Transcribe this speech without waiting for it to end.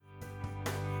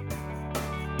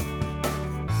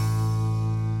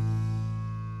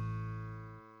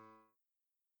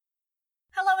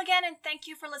again, and thank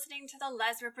you for listening to the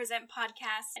Les Represent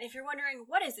podcast. And if you're wondering,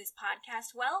 what is this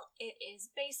podcast? Well, it is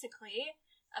basically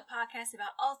a podcast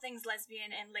about all things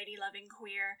lesbian and lady-loving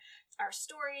queer, our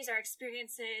stories, our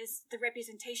experiences, the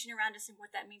representation around us and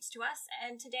what that means to us.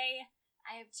 And today,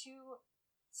 I have two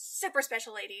super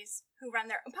special ladies who run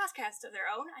their own podcast of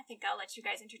their own. I think I'll let you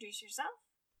guys introduce yourself.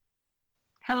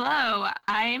 Hello,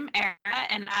 I'm Era,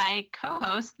 and I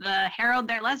co-host the Herald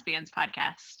Their Lesbians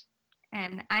podcast.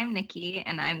 And I'm Nikki,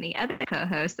 and I'm the other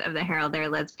co-host of the Herald Their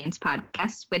Lesbians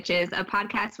podcast, which is a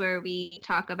podcast where we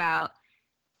talk about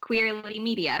queer lady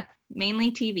media,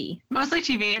 mainly TV. Mostly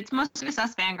TV. It's mostly just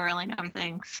us fangirling over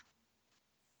things.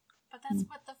 But that's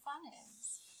what the fun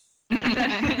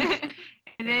is.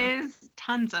 It is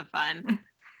tons of fun.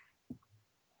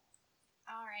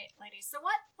 All right, ladies. So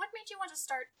what made you want to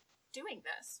start doing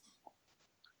this?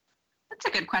 That's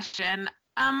a good question.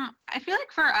 I feel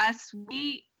like for us,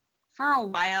 we, for a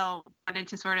while, wanted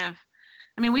to sort of,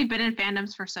 we've been in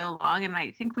fandoms for so long, and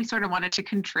I think we sort of wanted to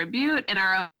contribute in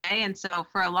our own way. And so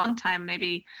for a long time,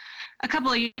 maybe a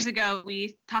couple of years ago,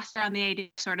 we tossed around the idea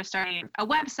of sort of starting a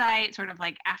website, sort of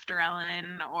like After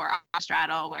Ellen or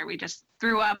Straddle, where we just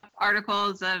threw up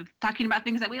articles of talking about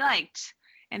things that we liked.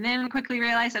 And then quickly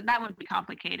realized that that would be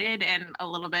complicated and a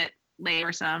little bit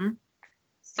laborsome.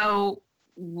 So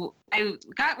I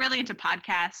got really into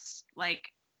podcasts like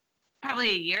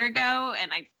probably a year ago,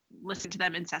 and I listened to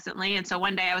them incessantly. And so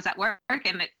one day I was at work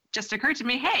and it just occurred to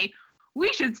me, hey,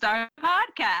 we should start a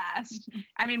podcast.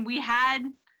 We had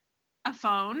a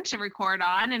phone to record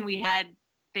on, and we had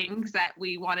things that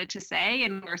we wanted to say,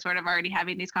 and we were sort of already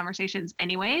having these conversations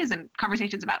anyways, and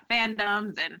conversations about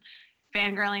fandoms and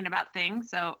fangirling about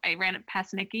things. So I ran it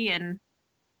past Nikki and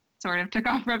sort of took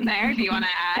off from there. Do you want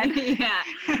to add?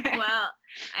 Yeah. Well,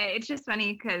 it's just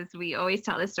funny because we always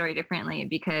tell this story differently,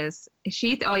 because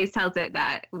she always tells it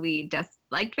that we just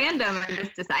liked fandom and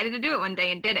just decided to do it one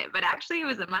day and did it. But actually it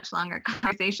was a much longer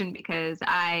conversation because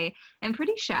I am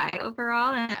pretty shy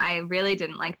overall, and I really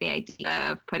didn't like the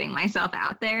idea of putting myself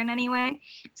out there in any way.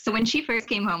 So when she first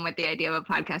came home with the idea of a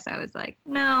podcast, I was like,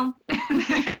 no.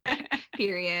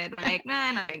 Period. Like, nah,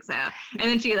 I don't think so. And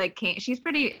then she came, she's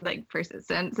pretty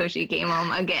persistent, so she came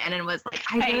home again and was like,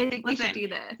 I really think we should do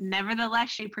this. Nevertheless,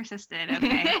 she persisted.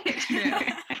 Okay. True.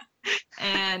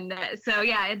 And so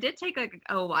yeah, it did take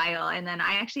a while, and then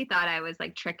I actually thought I was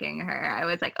tricking her. I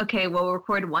was like, okay, we'll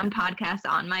record one podcast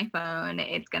on my phone.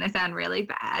 It's gonna sound really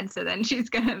bad, so then she's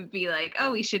gonna be like,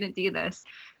 oh, we shouldn't do this.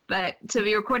 But so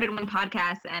we recorded one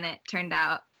podcast, and it turned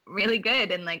out really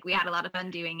good, and we had a lot of fun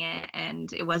doing it,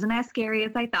 and it wasn't as scary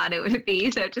as I thought it would be,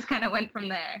 so it just kind of went from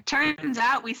there. Turns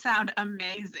out we sound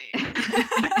amazing.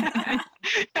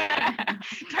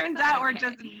 Turns out we're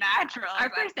just natural. Our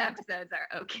first episodes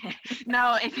are okay.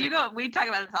 No, if you go, we talk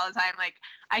about this all the time,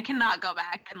 I cannot go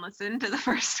back and listen to the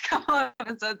first couple of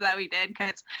episodes that we did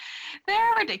because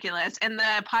they're ridiculous, and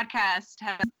the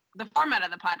format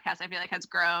of the podcast I feel like has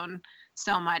grown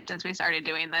so much since we started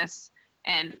doing this.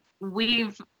 And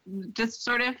we've just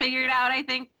sort of figured out, I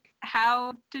think,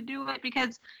 how to do it,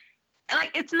 because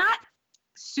it's not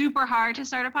super hard to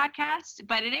start a podcast,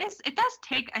 but it does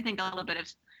take, I think, a little bit of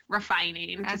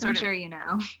refining. As I'm sure you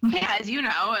know. Yeah, as you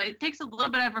know, it takes a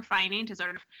little bit of refining to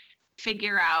sort of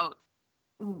figure out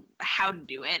how to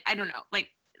do it. I don't know.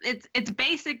 It's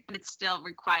basic, but it still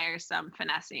requires some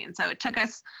finessing. So it took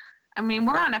us,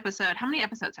 we're on episode, how many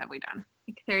episodes have we done?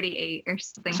 38 or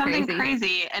something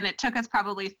crazy, and it took us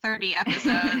probably 30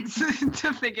 episodes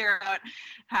to figure out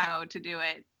how to do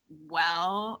it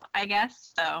well, I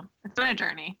guess. So it's been a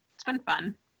journey. It's been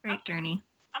fun. Great journey.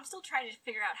 I'm still trying to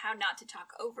figure out how not to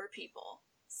talk over people.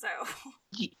 So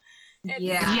yeah.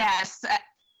 Yes.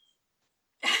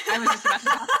 I was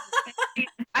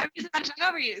just about to talk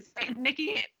over you.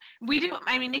 Nikki,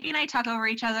 Nikki and I talk over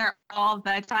each other all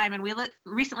the time, and we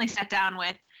recently sat down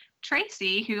with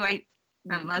Tracy, who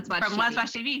from Let's Watch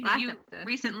TV, who you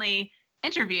recently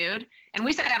interviewed, and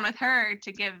we sat down with her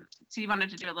she wanted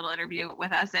to do a little interview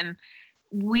with us, and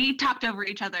we talked over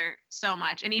each other so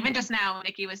much. And even just now,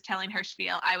 Nikki was telling her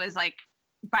spiel, I was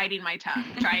biting my tongue,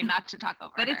 trying not to talk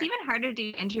over But her. It's even harder to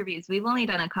do interviews. We've only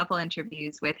done a couple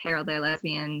interviews with Herald Their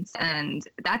Lesbians, and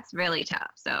that's really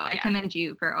tough. So yeah. I commend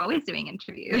you for always doing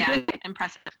interviews. Yeah,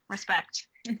 impressive. Respect.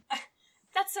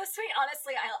 That's so sweet.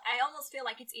 Honestly, I almost feel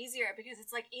like it's easier because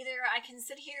it's either I can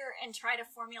sit here and try to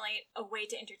formulate a way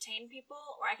to entertain people,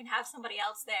 or I can have somebody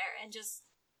else there and just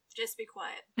be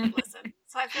quiet and listen.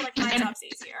 So I feel like my job's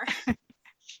easier.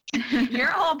 Your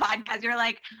whole podcast, you're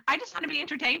like, I just want to be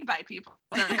entertained by people.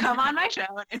 So come on my show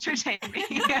and entertain me.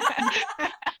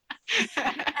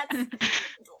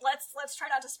 Let's let's try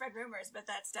not to spread rumors, but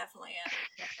that's definitely it.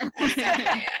 That's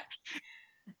definitely it.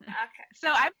 Okay. So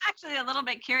I'm actually a little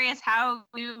bit curious how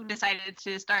you decided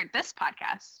to start this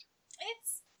podcast.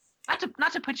 It's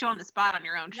not to put you on the spot on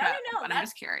your own show, no, but I'm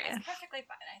just curious. It's perfectly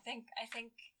fine. I think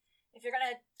if you're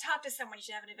gonna talk to someone, you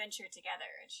should have an adventure together.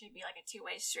 It should be like a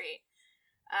two-way street.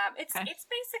 It's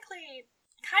basically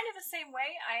kind of the same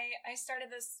way. I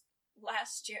started this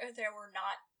last year. There were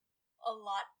not a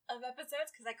lot of episodes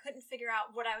because I couldn't figure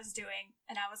out what I was doing,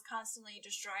 and I was constantly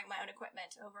destroying my own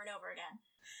equipment over and over again.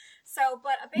 So,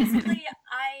 but basically,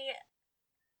 I've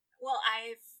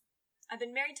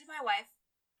been married to my wife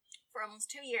for almost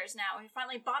 2 years now. We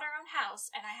finally bought our own house,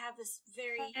 and I have this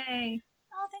very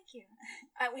oh, thank you.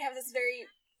 We have this very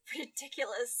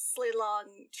ridiculously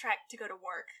long trek to go to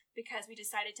work because we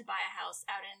decided to buy a house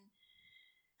out in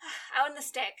the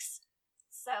sticks.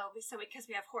 So because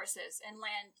we have horses and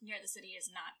land near the city is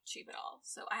not cheap at all.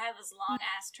 So I have this long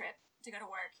ass trip to go to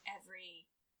work every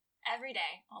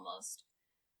day almost.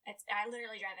 I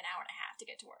literally drive an hour and a half to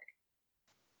get to work.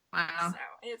 Wow. So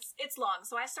it's long.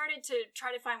 So I started to try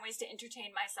to find ways to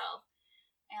entertain myself.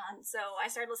 And so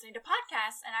I started listening to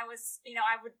podcasts, and I was,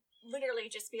 I would literally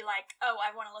just be like, oh,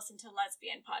 I want to listen to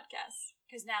lesbian podcasts.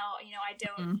 Because now, I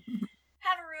don't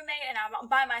have a roommate and I'm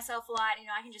by myself a lot.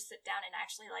 I can just sit down and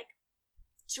actually like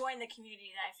join the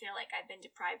community that I feel like I've been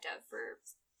deprived of for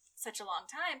such a long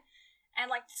time. And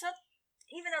like, so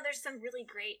even though there's some really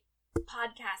great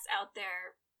podcasts out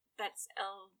there that's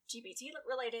LGBT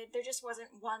related, there just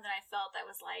wasn't one that I felt that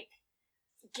was like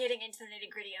getting into the nitty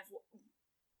gritty of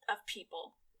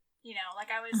people. Like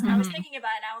I was thinking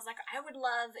about it, and I was like, I would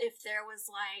love if there was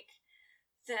like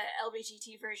the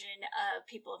LGBT version of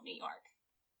People of New York.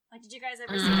 Like, did you guys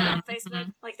ever see that on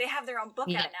Facebook? Like, they have their own book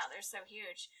out now. They're so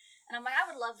huge. And I'm like, I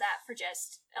would love that for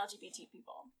just LGBT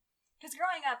people. Because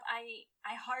growing up, I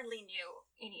hardly knew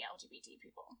any LGBT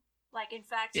people. Like, in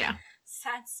fact,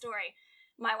 sad story,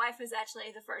 my wife was actually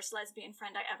the first lesbian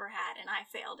friend I ever had, and I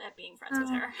failed at being friends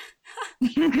with her.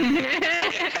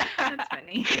 That's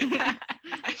funny.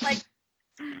 Like,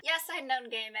 yes, I had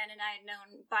known gay men, and I had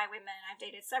known bi women, and I've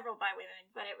dated several bi women,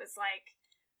 but it was like,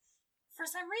 for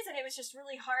some reason, it was just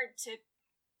really hard to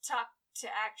talk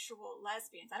to actual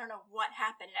lesbians. I don't know what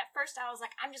happened. And at first I was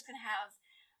like, I'm just going to have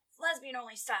lesbian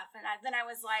only stuff. And then I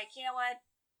was like, you know what?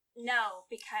 No,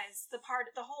 because the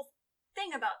whole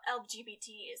thing about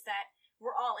LGBT is that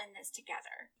we're all in this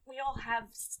together. We all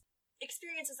have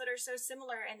experiences that are so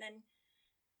similar. And then,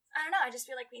 I don't know, I just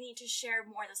feel like we need to share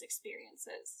more of those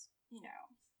experiences,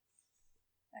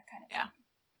 that kind of thing.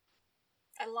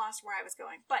 I lost where I was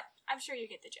going, but I'm sure you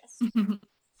get the gist.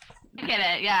 I get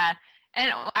it, yeah.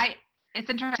 And it's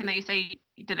interesting that you say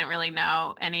you didn't really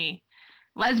know any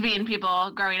lesbian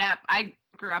people growing up. I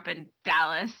grew up in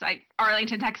Dallas,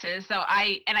 Arlington, Texas. So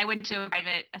I went to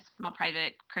a small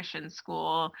private Christian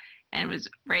school and was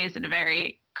raised in a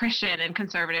very Christian and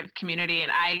conservative community.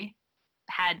 And I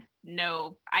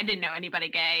didn't know anybody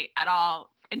gay at all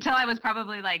until I was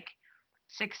probably like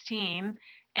 16.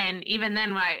 And even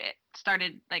then, when I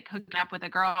started like hooking up with a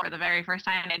girl for the very first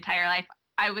time in my entire life,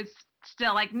 I was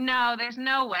still like, no, there's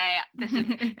no way this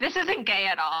isn't gay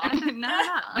at all.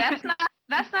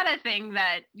 That's not a thing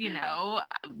that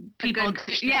people good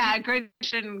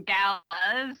Christian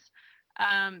galas.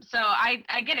 So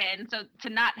I get it, and so to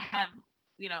not have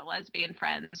lesbian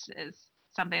friends is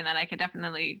something that I could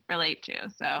definitely relate to.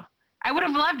 So I would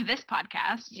have loved this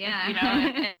podcast.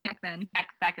 Back then,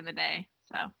 back in the day.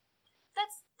 So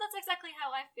that's exactly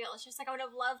how I feel. It's just like I would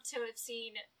have loved to have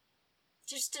seen.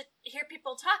 Just to hear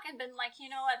people talk and been like, you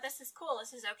know what, this is cool,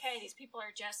 this is okay, these people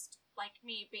are just like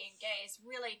me being gay. It's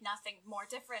really nothing more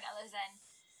different other than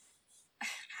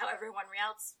how everyone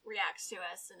else reacts to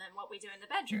us and then what we do in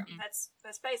the bedroom. That's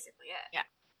basically it. Yeah,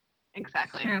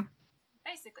 exactly. True.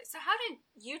 Basically. So how did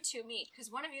you two meet?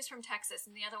 Because one of you is from Texas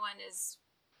and the other one is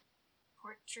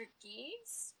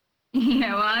Portuguese?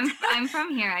 Yeah, well, I'm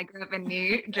from here. I grew up in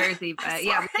New Jersey, but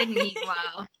yeah, we didn't meet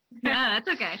well. No, that's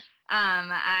okay.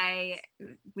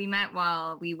 We met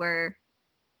while we were,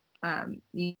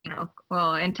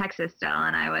 in Texas still,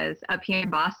 and I was up here in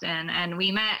Boston, and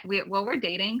we're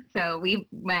dating, so we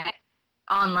met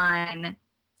online,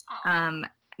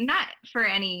 not for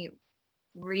any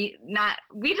we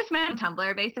just met on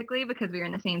Tumblr basically because we were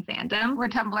in the same fandom. We're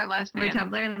Tumblr lesbians. We're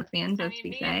Tumblr lesbians, as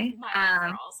we say. My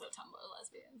friends are also Tumblr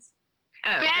lesbians.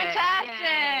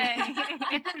 Fantastic!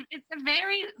 It's a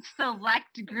very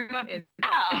select group of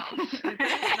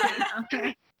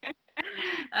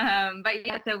but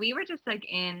yeah, so we were just like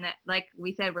like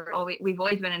we said, we've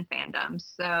always been in fandoms.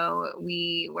 So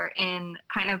we were in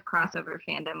kind of crossover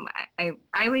fandom. I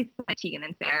always said Tegan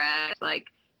and Sarah, like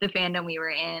the fandom we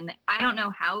were in. I don't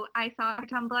know how I saw her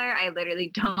Tumblr. I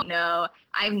literally don't know.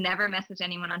 I've never messaged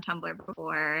anyone on Tumblr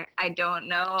before. I don't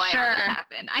know how that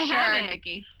happened. I haven't,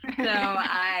 Nikki.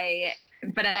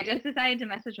 But I just decided to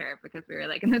message her because we were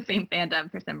like in the same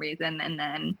fandom for some reason. And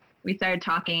then we started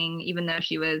talking, even though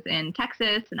she was in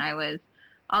Texas and I was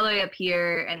all the way up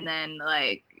here. And then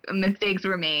like mistakes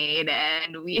were made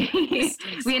and we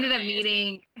ended up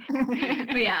meeting.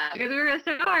 Yeah, because we were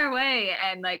so far away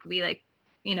and like we like,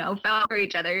 you know, fell for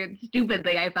each other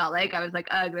stupidly. I felt like I was like,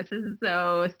 ugh, this is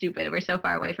so stupid. We're so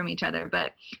far away from each other.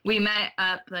 But we met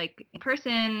up like in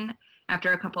person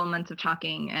after a couple of months of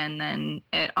talking, and then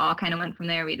it all kind of went from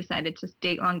there. We decided to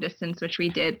date long distance, which we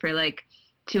did for like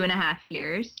 2.5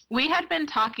 years. We had been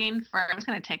talking for, I'm just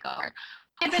going to take over.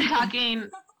 We had been talking,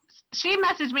 she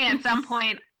messaged me at some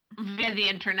point via the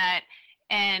internet,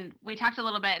 and we talked a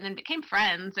little bit and then became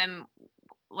friends. And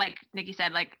like Nikki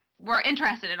said, like, we're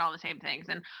interested in all the same things.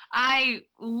 And I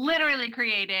literally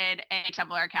created a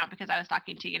Tumblr account because I was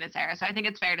talking to Tegan and Sarah. So I think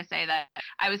it's fair to say that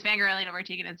I was fangirling over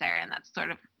Tegan and Sarah, and that's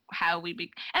sort of how we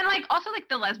and like also like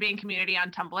the lesbian community on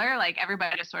Tumblr, like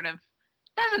everybody just sort of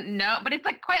doesn't know, but it's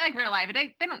like quite like real life.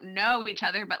 They don't know each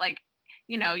other, but like,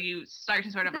 you know, you start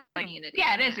to sort of like,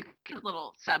 yeah, it is a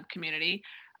little sub community.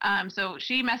 So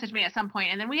she messaged me at some point,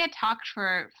 and then we had talked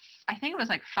for, I think it was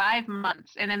like 5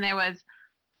 months, and then there was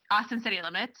Austin City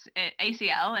Limits,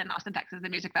 ACL in Austin, Texas, the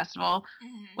music festival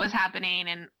was happening,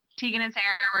 and Tegan and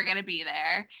Sarah were going to be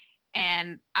there,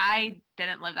 and I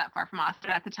didn't live that far from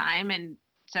Austin at the time, and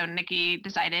so Nikki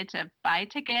decided to buy a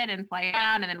ticket and fly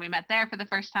down, and then we met there for the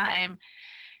first time,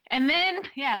 and then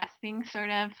things sort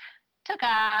of took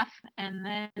off, and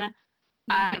then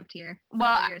I moved here.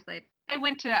 Well, years later. I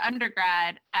went to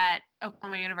undergrad at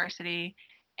Oklahoma University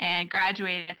and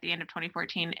graduated at the end of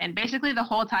 2014. And basically the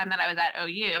whole time that I was at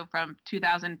OU from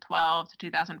 2012 to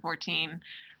 2014,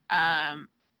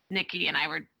 Nikki and I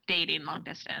were dating long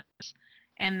distance.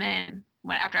 And then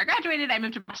after I graduated, I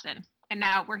moved to Boston, and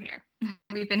now we're here.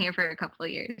 We've been here for a couple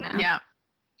of years now. Yeah.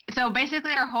 So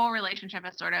basically our whole relationship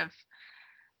has sort of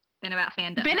been about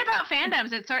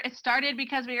fandoms. It started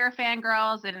because we were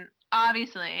fangirls, and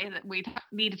obviously we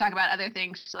need to talk about other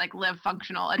things to like live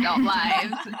functional adult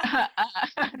lives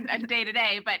day to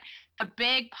day, but a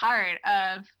big part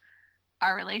of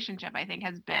our relationship, I think,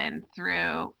 has been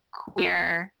through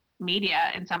queer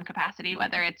media in some capacity,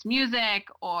 whether it's music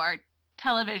or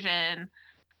television.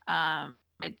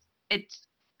 It's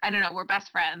I don't know, we're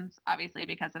best friends obviously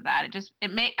because of that.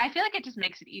 I feel like it just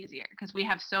makes it easier because we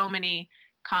have so many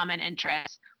common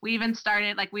interests. We even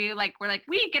started we're like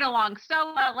we get along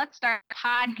so well, let's start a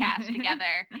podcast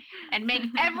together and make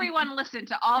everyone listen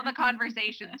to all the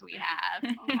conversations we have.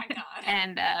 Oh my god.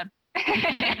 And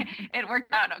it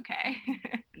worked out okay.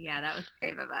 Yeah, that was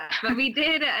brave of us. But we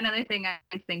did, another thing I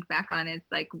think back on is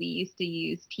like we used to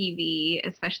use TV,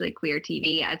 especially queer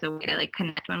TV, as a way to like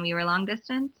connect when we were long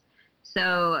distance.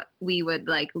 So we would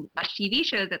like watch TV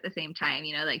shows at the same time,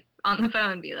 you know, like on the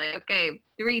phone, be like, okay,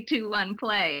 3, 2, 1,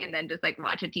 play, and then just like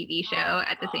watch a TV show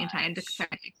at the same time to try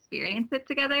to experience it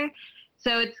together.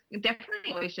 So it's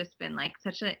definitely always just been like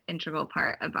such an integral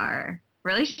part of our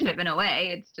relationship in a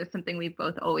way. It's just something we've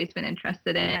both always been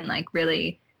interested in and like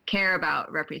really care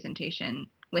about representation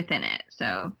within it.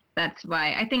 So that's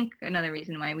why I think another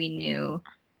reason why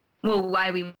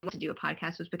why we wanted to do a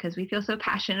podcast was because we feel so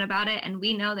passionate about it, and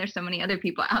we know there's so many other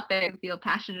people out there who feel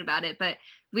passionate about it. But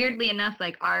weirdly enough,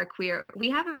 like we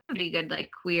have a pretty good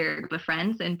like queer group of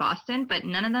friends in Boston, but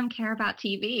none of them care about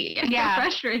TV. It's so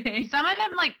frustrating. Some of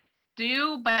them like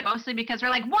do, but mostly because we're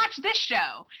like, watch this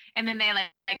show, and then they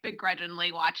like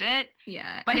begrudgingly watch it.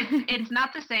 Yeah. But it's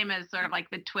not the same as sort of like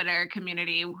the Twitter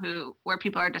community where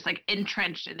people are just like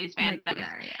entrenched in these fandoms.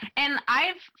 Yeah. And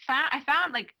I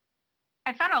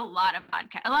found a lot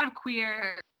of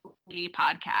queer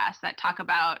podcasts that talk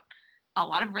about a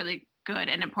lot of really good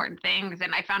and important things.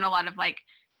 And I found a lot of like,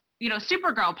 you know,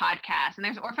 Supergirl podcasts, and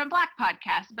there's Orphan Black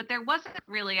podcasts, but there wasn't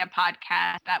really a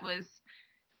podcast that was,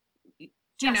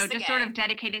 just sort of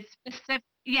dedicated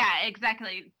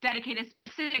dedicated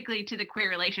specifically to the queer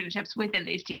relationships within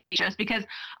these TV shows, because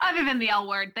other than the L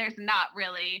Word, there's not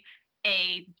really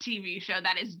a TV show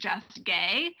that is just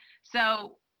gay.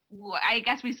 So I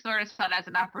guess we sort of saw it as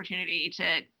an opportunity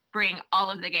to bring all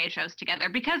of the gay shows together,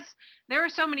 because there are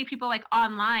so many people like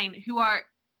online who are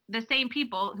the same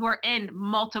people who are in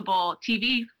multiple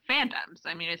TV fandoms.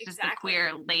 I mean, it's just a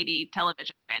queer lady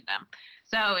television fandom.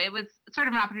 So it was sort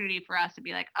of an opportunity for us to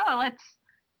be like, oh,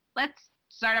 let's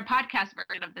start a podcast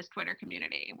version of this Twitter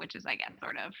community, which is, I guess,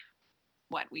 sort of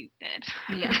what we did.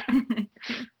 Yeah.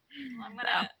 Well, I'm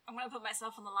gonna put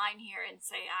myself on the line here and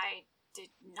say did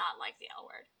not like the L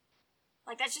word.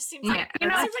 Like, that just seems Yeah, like,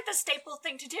 it seems like the staple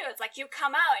thing to do. It's like, you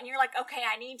come out and you're like, okay,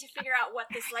 I need to figure out what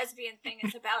this lesbian thing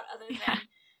is about other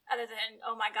than,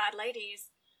 oh my God,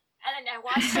 ladies. And then I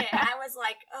watched it and I was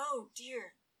like, oh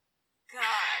dear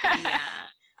God. Yeah.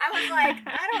 I was like,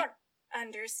 I don't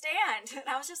understand. And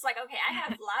I was just like, okay, I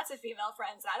have lots of female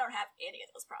friends and I don't have any of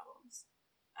those problems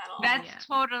at all. That's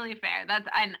totally fair.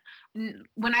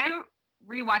 When I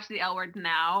rewatch the L Word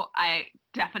now, I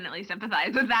definitely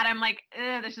sympathize with that. I'm like,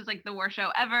 this is like the worst show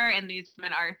ever, and these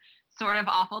women are sort of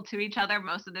awful to each other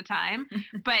most of the time.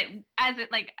 But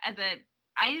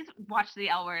I watched the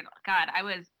L Word, God, I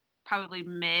was probably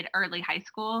early high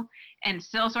school and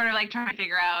still sort of like trying to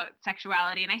figure out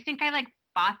sexuality. And I think I like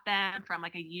bought them from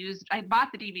like I bought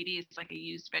the DVDs like a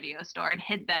used video store and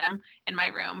hid them in my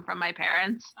room from my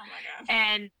parents. Oh my God.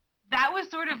 And that was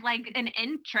sort of like an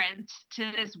entrance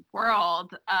to this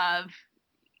world of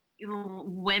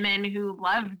women who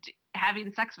loved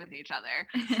having sex with each other.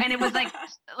 And it was like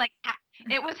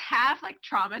it was half like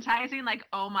traumatizing, like,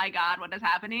 oh my God, what is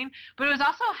happening? But it was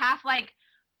also half like,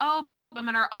 oh,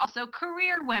 women are also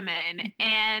career women,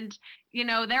 and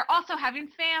they're also having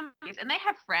families and they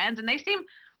have friends and they seem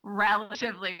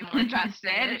relatively well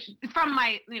adjusted from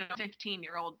my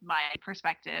 15-year-old my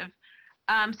perspective.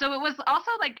 So it was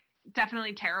also like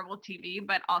definitely terrible TV,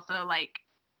 but also like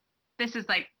this is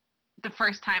like the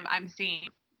first time I'm seeing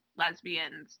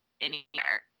lesbians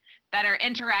anywhere that are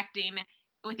interacting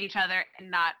with each other and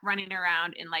not running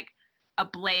around in like a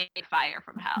blade fire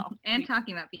from hell And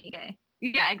talking about being gay.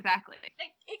 Yeah, exactly.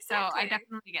 So I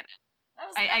definitely get it.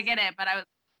 I get it, but I was,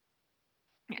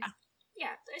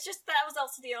 yeah. It's just that was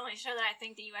also the only show that I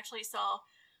think that you actually saw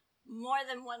more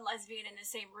than one lesbian in the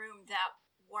same room that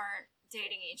weren't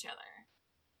dating each other.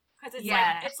 Because it's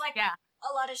like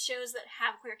a lot of shows that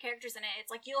have queer characters in it. It's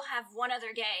like you'll have one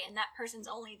other gay, and that person's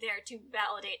only there to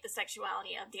validate the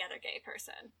sexuality of the other gay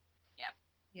person. Yep.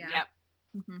 Yeah. Yep.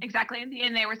 Mm-hmm. Exactly.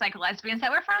 And there was like lesbians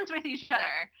that were friends with each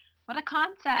other. What a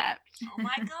concept. Oh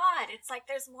my God. It's like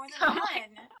there's more than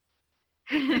one.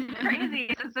 It's crazy.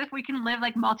 It's as if we can live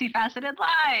like multifaceted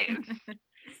lives.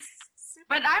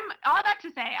 But all that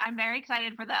to say, I'm very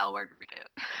excited for the L Word reboot.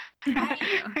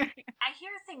 I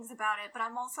hear things about it, but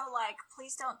I'm also like,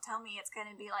 please don't tell me it's going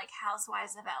to be like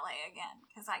Housewives of LA again,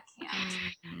 because I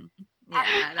can't.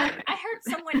 I heard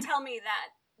someone tell me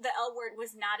that the L Word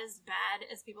was not as bad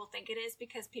as people think it is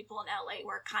because people in LA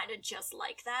were kind of just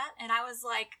like that. And I was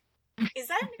like, is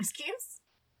that an excuse?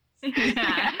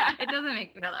 Yeah, it doesn't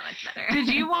make me feel that much better.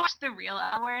 Did you watch the real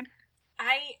L Word?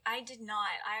 I did not.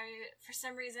 For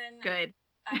some reason, good.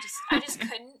 I just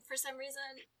couldn't for some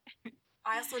reason.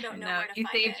 I also don't know where to you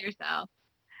find it. saved yourself.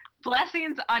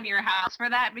 Blessings on your house for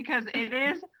that, because it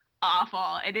is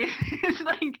awful. It is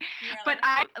like, Really? but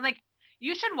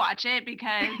you should watch it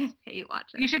because hate watch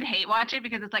it. You should hate watch it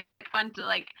because it's like fun to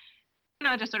like,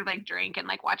 just sort of like drink and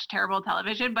like watch terrible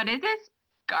television, but it is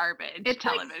garbage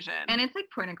television. And it's like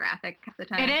pornographic half the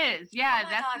time. It is, yeah. Oh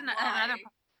That's God, another.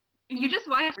 You just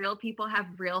watch real people have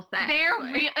real sex. They're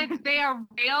real. They are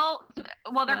real.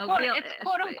 Well, they're it's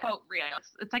quote unquote real.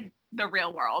 It's like the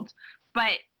real world,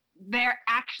 but they're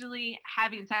actually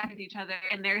having sex with each other,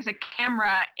 and there's a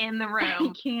camera in the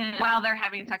room while they're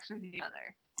having sex with each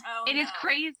other. Oh, It is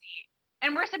crazy.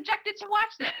 And we're subjected to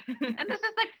watch this. And this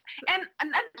is like, and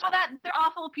all that, they're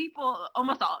awful people,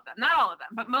 almost all of them. Not all of them,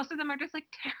 but most of them are just like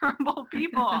terrible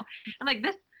people. And like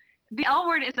the L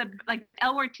Word is like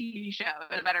L Word TV show,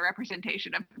 a better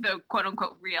representation of the quote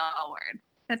unquote real L Word.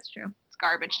 That's true. It's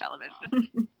garbage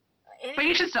television. But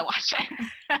you should still watch it.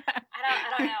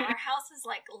 I don't know. Our house is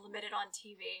like limited on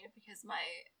TV because my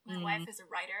wife is a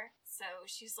writer, so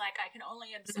she's like, I can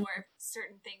only absorb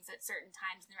certain things at certain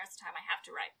times, and the rest of the time I have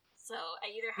to write. So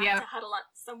I either have to huddle up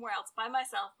somewhere else by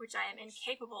myself, which I am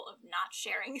incapable of not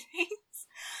sharing things,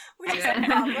 which is a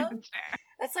problem.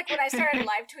 That's like when I started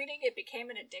live tweeting, it became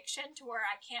an addiction to where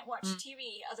I can't watch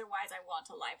TV, otherwise I want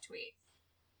to live tweet.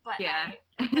 But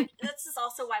this is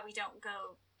also why we don't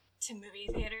go to movie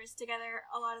theaters together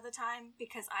a lot of the time,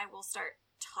 because I will start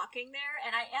talking there,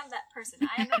 and I am that person.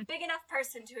 I am a big enough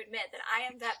person to admit that I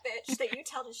am that bitch that you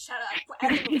tell to shut up at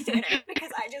the movie theater,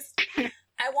 because I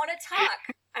want to talk.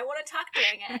 I want to talk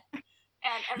during it.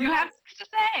 And you have to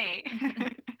say.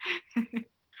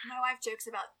 My wife jokes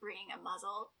about bringing a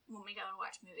muzzle when we go and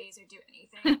watch movies or do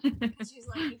anything, because she's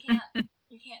like,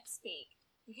 you can't speak.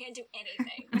 You can't do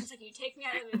anything. She's like, you take me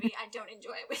out of the movie, I don't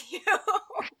enjoy it with you.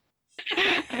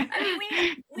 I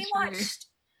mean,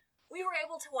 we were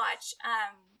able to watch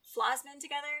Flosman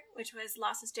together, which was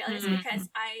Los Australias, because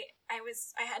I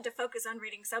had to focus on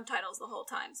reading subtitles the whole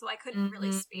time, so I couldn't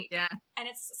really speak. Yeah. And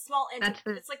it's small. That's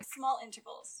the- It's like small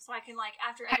intervals, so I can like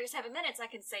after every 7 minutes I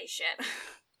can say shit.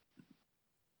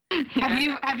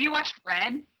 Have you watched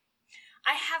Red?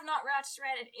 I have not watched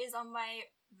Red. It is on my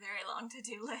very long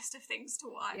to-do list of things to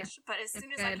watch. Yeah, but as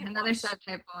soon as good. I can Another watch,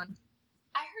 subtype one.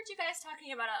 I heard you guys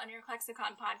talking about it on your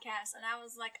Lexicon podcast, and I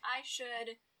was like, I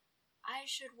should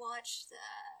watch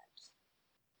that.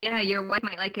 Yeah, your wife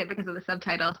might like it because of the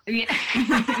subtitles. Yeah.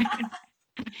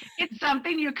 It's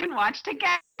something you can watch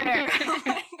together. Oh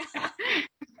my God.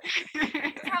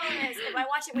 The problem is, if I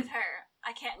watch it with her,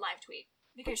 I can't live tweet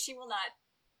because she will not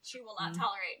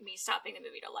tolerate me stopping the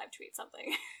movie to live tweet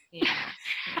something. Yeah.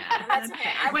 That's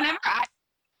okay.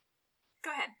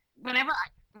 Go ahead. Whenever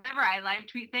I live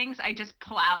tweet things, I just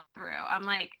plow through. I'm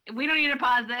like, we don't need to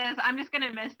pause this. I'm just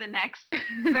gonna miss the next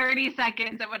 30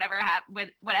 seconds of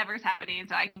whatever's happening,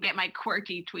 so I can get my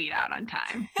quirky tweet out on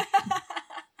time.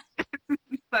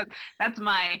 So that's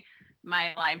my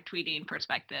live tweeting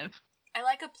perspective. I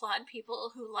like applaud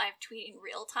people who live tweet in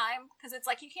real time because it's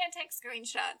like you can't take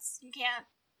screenshots. You can't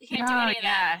do any of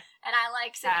that. And I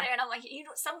like sit there and I'm like,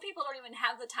 some people don't even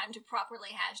have the time to properly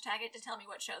hashtag it to tell me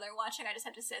what show they're watching. I just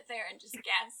have to sit there and just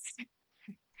guess.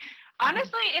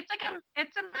 Honestly,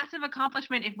 it's a massive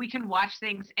accomplishment if we can watch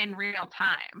things in real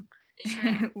time.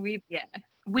 Sure. We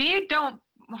don't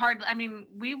hardly. I mean,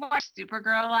 we watch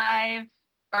Supergirl live,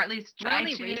 or at least try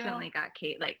to. Recently got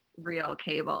real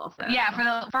cable. So. Yeah,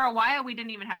 for a while we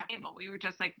didn't even have cable. We were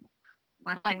just like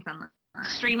watching online.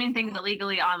 Streaming things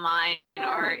illegally online.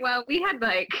 Well, we had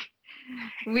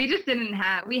we just didn't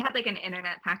have. We had like an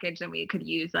internet package, and we could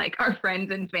use like our friends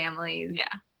and families.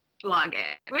 Yeah.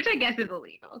 Login, which I guess is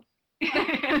illegal.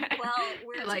 Well,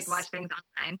 we're to, like watch things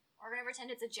online. We're gonna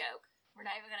pretend it's a joke. We're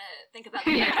not even gonna think about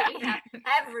the fact that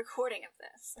I have a recording of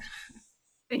this.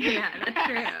 Yeah, that's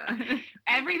true.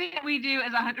 Everything that we do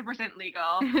is 100%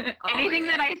 legal. Anything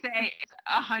that I say is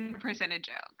 100% a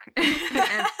joke.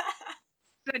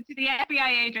 So to the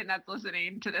FBI agent that's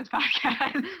listening to this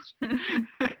podcast.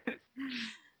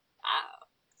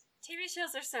 TV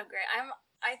shows are so great.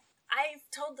 I've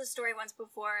told the story once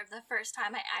before of the first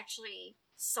time I actually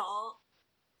saw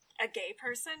a gay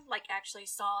person, like actually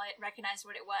saw it, recognized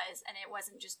what it was, and it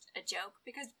wasn't just a joke.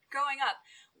 Because growing up,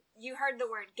 you heard the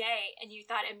word gay and you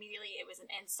thought immediately it was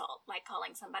an insult, like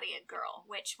calling somebody a girl,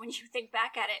 which when you think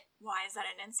back at it, why is that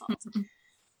an insult?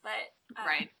 But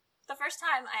right. The first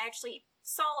time I actually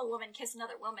saw a woman kiss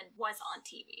another woman was on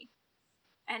TV.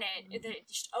 And it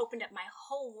just opened up my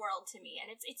whole world to me. And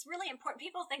it's really important.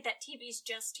 People think that TV's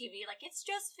just TV. Like, it's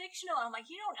just fictional. I'm like,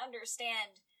 you don't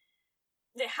understand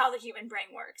how the human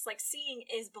brain works. Like, seeing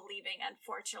is believing,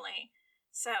 unfortunately.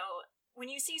 So when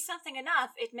you see something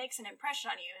enough, it makes an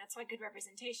impression on you. That's why good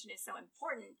representation is so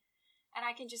important. And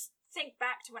I can just think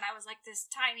back to when I was like this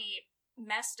tiny,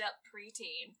 messed up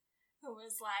preteen who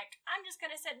was like, I'm just going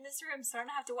to sit in this room so I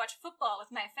don't have to watch football with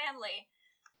my family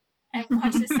and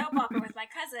watch this soap opera with my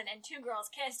cousin, and two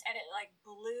girls kissed, and it like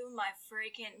blew my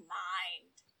freaking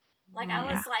mind. Like, I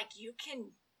was like, you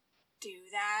can do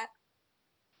that?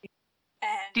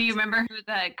 And do you remember who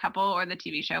the couple or the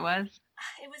TV show was?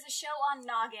 It was a show on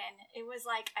Noggin. It was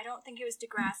like, I don't think it was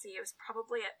Degrassi. It was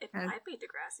probably, it might be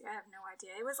Degrassi. I have no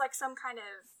idea. It was like some kind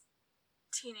of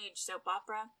teenage soap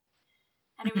opera.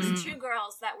 And it was two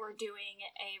girls that were doing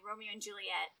a Romeo and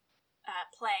Juliet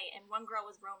play, and one girl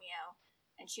was Romeo,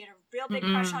 and she had a real big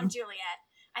crush on Juliet.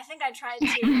 I think I tried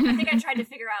to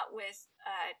figure out with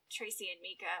Tracy and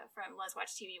Mika from Let's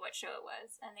Watch TV what show it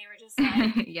was, and they were just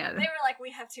like, they were like,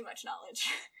 we have too much knowledge.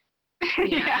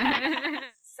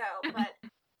 So, but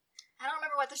I don't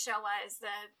remember what the show was.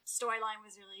 The storyline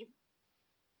was really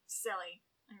silly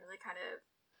and really kind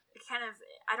of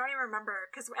I don't even remember,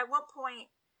 because at what point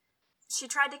she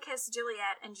tried to kiss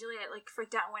Juliet, and Juliet like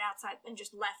freaked out and went outside and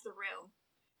just left the room.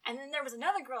 And then there was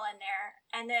another girl in there,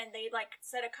 and then they like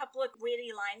said a couple of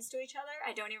witty lines to each other.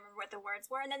 I don't even remember what the words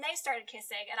were. And then they started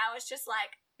kissing, and I was just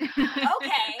like,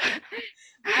 okay,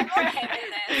 I'm okay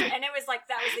with this. And it was like,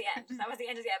 that was the end. That was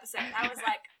the end of the episode. And I was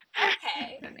like,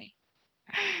 okay.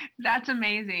 That's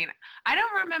amazing. I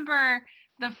don't remember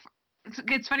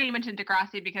it's funny you mentioned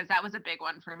Degrassi, because that was a big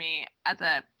one for me as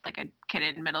a kid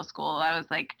in middle school. I was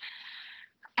like,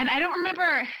 and I don't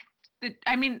remember.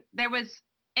 There was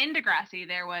in Degrassi,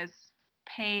 there was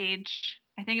Paige.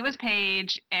 I think it was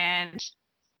Paige and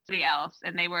somebody else,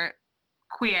 and they were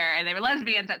queer and they were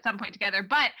lesbians at some point together.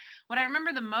 But what I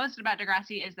remember the most about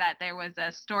Degrassi is that there was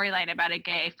a storyline about a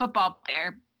gay football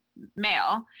player,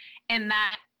 male, and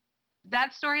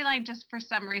that storyline just for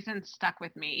some reason stuck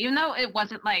with me, even though it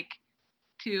wasn't like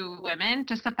two women.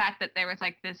 Just the fact that there was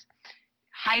like this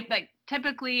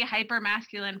typically hyper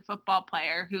masculine football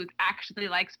player who actually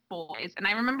likes boys. And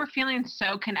I remember feeling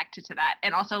so connected to that.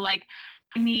 And also like,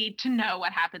 I need to know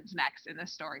what happens next in the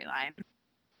storyline.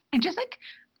 It just like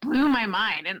blew my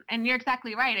mind. And you're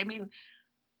exactly right. I mean,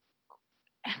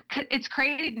 it's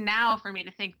crazy now for me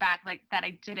to think back like that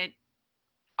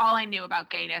all I knew about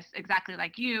gayness, exactly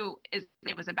like you, is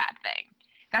it was a bad thing.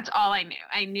 That's all I knew.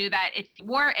 I knew that if you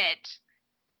were it,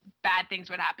 bad things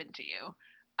would happen to you,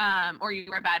 or you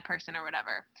were a bad person or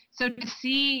whatever. So to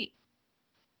see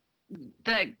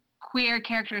the queer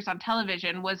characters on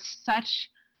television was such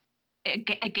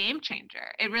a game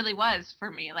changer. It really was for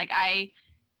me. Like I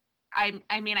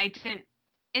mean, I didn't.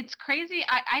 It's crazy.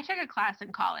 I took a class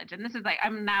in college, and this is like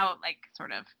I'm now like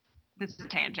sort of this is a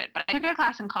tangent, but I took a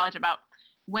class in college about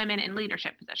women in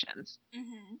leadership positions,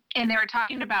 and they were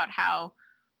talking about how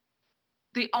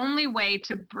the only way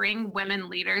to bring women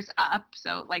leaders up,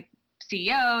 so like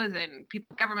CEOs and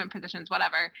people, government positions,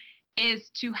 whatever, is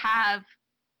to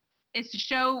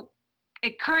show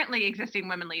currently existing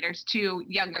women leaders to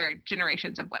younger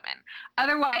generations of women.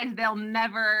 Otherwise, they'll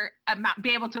never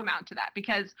be able to amount to that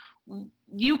because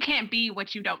you can't be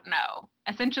what you don't know,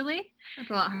 essentially. That's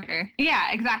a lot harder.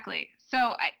 Yeah, exactly.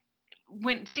 So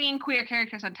when seeing queer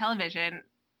characters on television,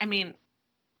 I mean,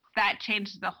 that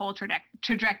changed the whole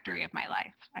trajectory of my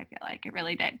life. I feel like it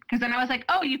really did. Because then I was like,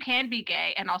 oh, you can be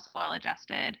gay and also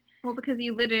well-adjusted. Well, because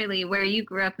you literally, where you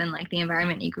grew up in, like, the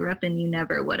environment you grew up in, you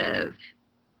never would have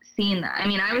seen that. I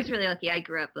mean, I was really lucky. I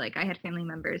grew up, like, I had family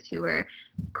members who were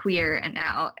queer and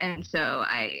out. And so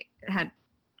I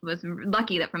was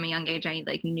lucky that from a young age I,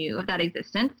 like, knew of that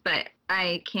existence. But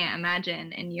I can't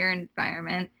imagine in your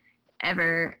environment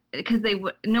ever, because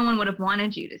no one would have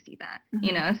wanted you to see that,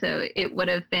 you know, so it would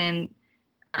have been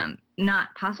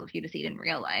not possible for you to see it in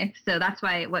real life. So that's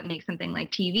why what makes something like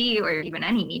TV or even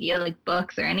any media, like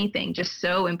books or anything, just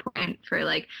so important for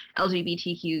like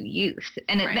LGBTQ youth.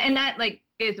 And and that like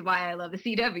is why I love the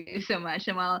CW so much.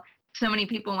 And while so many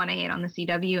people want to hate on the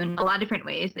CW in a lot of different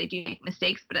ways, they do make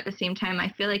mistakes, but at the same time, I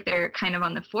feel like they're kind of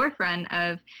on the forefront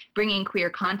of bringing queer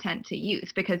content to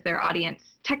youth because their audience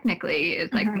technically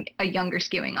is like a younger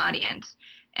skewing audience.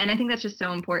 And I think that's just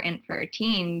so important for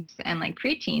teens and like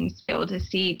preteens to be able to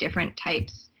see different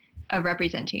types of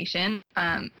representation.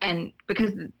 And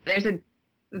because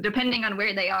depending on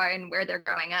where they are and where they're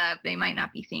growing up, they might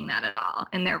not be seeing that at all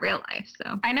in their real life.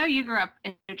 So I know you grew up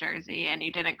in New Jersey and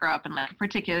you didn't grow up in like a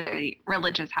particularly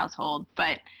religious household,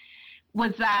 but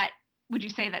would you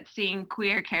say that seeing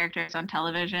queer characters on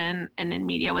television and in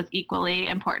media was equally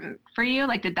important for you?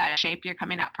 Like, did that shape your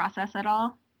coming out process at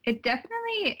all?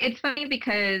 It's funny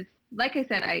because, like I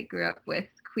said, I grew up with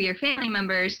queer family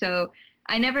members, so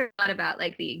I never thought about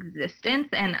like the existence.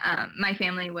 And my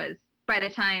family was, by the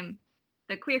time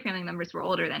the queer family members were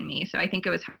older than me, so I think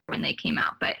it was hard when they came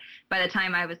out. But by the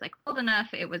time I was like old enough,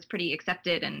 it was pretty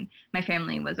accepted, and my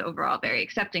family was overall very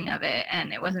accepting of it,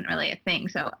 and it wasn't really a thing.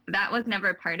 So that was never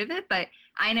a part of it, but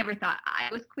I never thought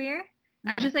I was queer.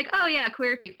 I was just like, oh yeah,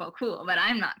 queer people, cool, but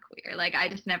I'm not queer. Like, I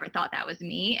just never thought that was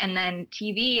me. And then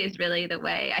TV is really the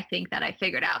way I think that I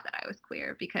figured out that I was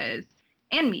queer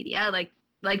and media, like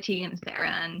Tegan and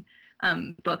Sarah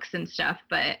and books and stuff.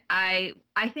 But I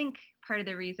think part of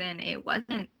the reason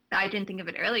I didn't think of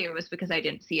it earlier was because I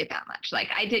didn't see it that much. Like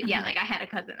I did, like I had a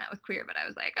cousin that was queer, but I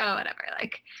was like, oh, whatever.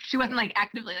 Like she wasn't like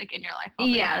actively like in your life.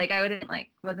 Yeah, like I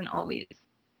wasn't always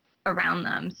around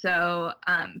them. So,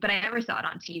 but I never saw it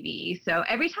on TV. So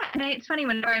every time, and it's funny,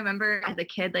 whenever I remember as a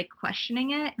kid, like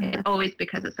questioning it, it's always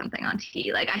because of something on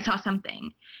TV. Like I saw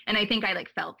something and I think I like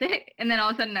felt it. And then all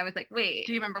of a sudden I was like, wait.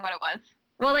 Do you remember what it was?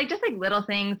 Well, like just like little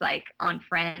things like on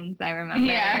Friends, I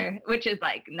remember, which is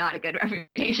like not a good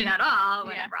representation at all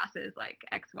when Ross's like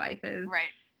ex-wife is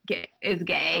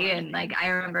gay. And like, I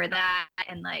remember that,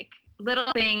 and like little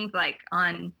things like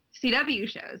on CW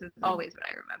shows is always what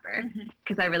I remember,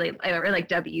 because I really like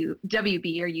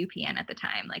WB or UPN at the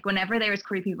time. Like whenever there was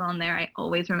queer people on there, I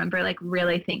always remember like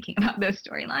really thinking about those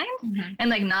storylines and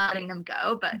like not letting them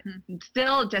go, but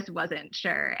still just wasn't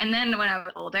sure. And then when I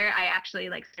was older, I actually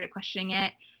like started questioning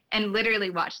it and literally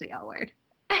watched The L Word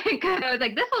because I was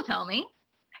like, this will tell me.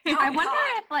 I wonder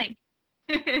if like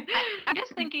I'm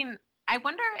just thinking, I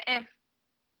wonder if,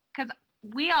 because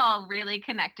we all really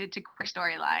connected to queer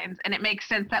storylines, and it makes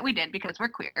sense that we did because we're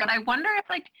queer. But I wonder if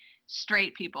like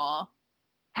straight people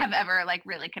have ever like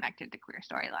really connected to queer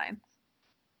storylines.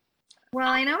 Well,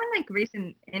 I know in like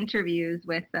recent interviews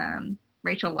with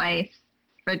Rachel Weisz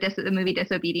for the movie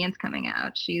Disobedience coming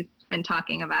out, she's been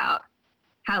talking about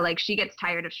how like she gets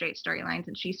tired of straight storylines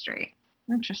and she's straight.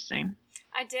 Interesting.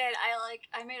 I did.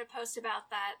 I made a post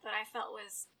about that I felt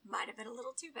might have been a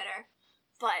little too bitter.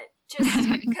 but just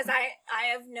because I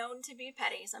have known to be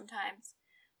petty sometimes.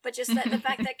 But just the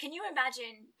fact that, can you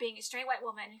imagine being a straight white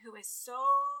woman who is so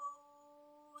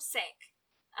sick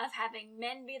of having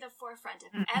men be the forefront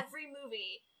of every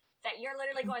movie, that you're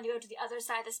literally going to go to the other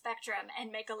side of the spectrum and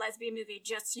make a lesbian movie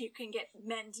just so you can get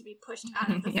men to be pushed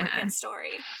out of the freaking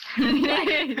story.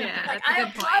 I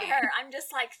applaud her. I'm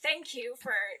just like, thank you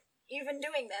for even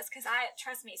doing this, because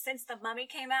trust me, since The Mummy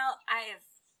came out, I have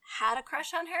had a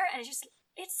crush on her, and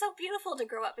it's so beautiful to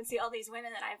grow up and see all these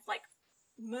women that I've like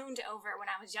mooned over when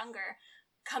I was younger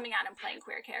coming out and playing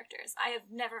queer characters. I have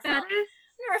never felt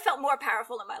more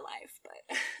powerful in my life.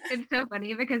 But it's so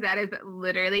funny because that is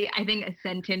literally, I think, a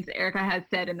sentence Erica has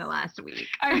said in the last week.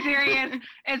 I'm serious,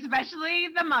 especially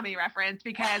the Mummy reference,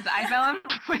 because I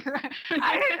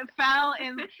fell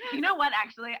in. You know what?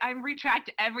 Actually, I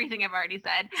retract everything I've already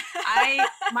said.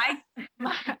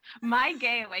 My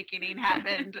gay awakening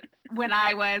happened when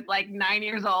I was like 9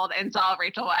 years old and saw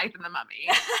Rachel Weisz in The Mummy.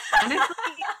 Honestly,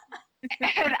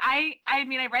 and I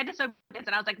mean, I read Disobedience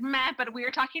and I was like, meh. But we were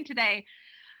talking today,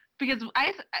 because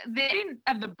the ending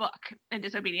of the book in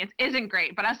Disobedience isn't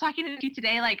great, but I was talking to you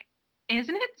today, like,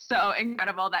 isn't it so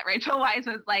incredible that Rachel Weisz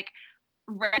was like,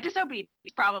 read Disobedience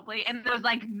probably, and was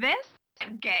like, this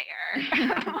is gayer.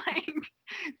 Like,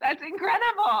 that's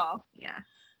incredible. Yeah.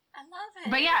 I love it.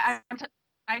 But yeah,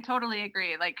 I totally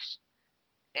agree. Like,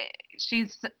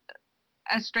 she's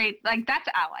a straight, like, that's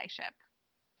allyship.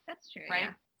 That's true. Right?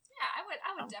 Yeah, I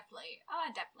would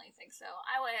definitely think so.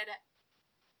 I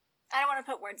don't want to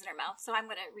put words in her mouth, so I'm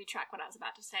going to retract what I was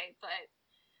about to say, but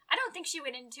I don't think she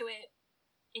went into it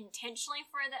intentionally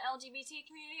for the LGBT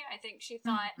community. I think she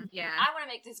thought, I want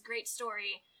to make this great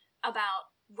story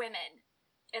about women,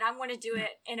 and I'm going to do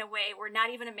it in a way where not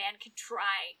even a man can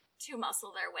try to muscle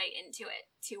their way into it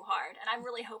too hard, and I'm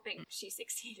really hoping she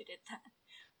succeeded at that.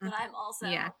 But I'm also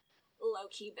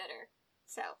low-key bitter,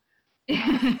 so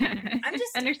I'm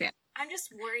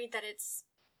just worried that it's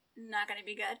not going to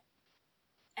be good.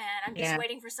 And I'm just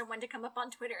waiting for someone to come up on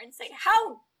Twitter and say,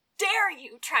 how dare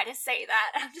you try to say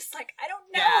that? And I'm just like, I don't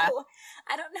know. Yeah.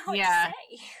 I don't know what to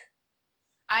say.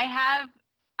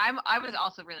 I was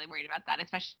also really worried about that,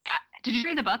 especially. Did you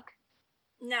read the book?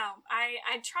 No,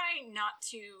 I try not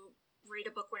to read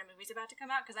a book when a movie's about to come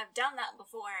out, because I've done that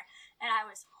before, and I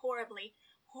was horribly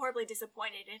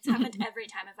disappointed. It's happened every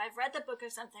time. If I've read the book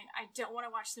of something, I don't want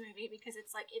to watch the movie, because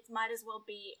it's like, it might as well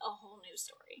be a whole new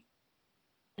story.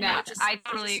 Yeah, I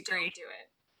totally agree. Don't do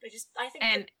it. I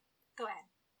think. Go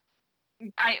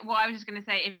ahead. I was just gonna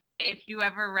say, if you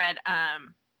ever read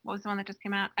what was the one that just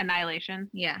came out? Annihilation.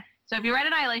 Yeah. So if you read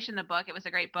Annihilation, the book, it was a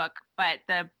great book, but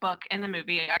the book and the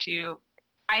movie are two.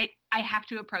 I have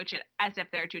to approach it as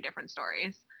if they're two different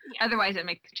stories. Yeah. Otherwise, it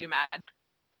makes me too mad.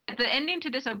 The ending to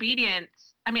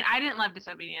Disobedience. I mean, I didn't love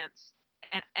Disobedience,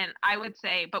 and I would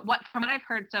say, but from what I've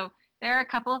heard, so. There are a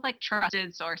couple of like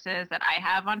trusted sources that I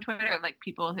have on Twitter, like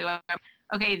people who are,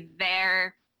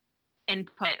 their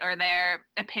input or their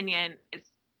opinion is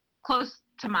close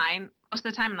to mine. Most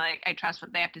of the time, like, I trust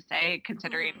what they have to say,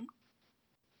 considering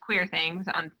queer things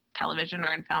on television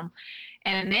or in film.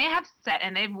 And they have said,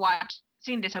 and they've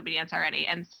seen Disobedience already,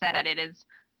 and said that it is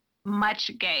much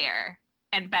gayer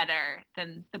and better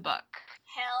than the book.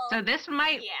 So this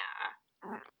might,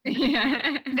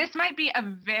 this might be a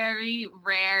very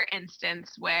rare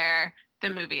instance where the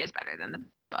movie is better than the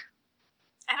book.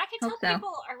 And I can tell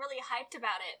people are really hyped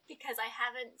about it, because I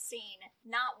haven't seen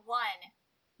not one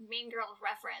Mean Girls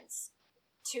reference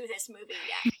to this movie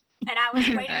yet. And I was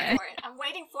waiting for it. I'm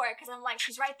waiting for it, because I'm like,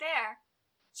 she's right there.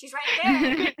 She's right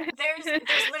there. There's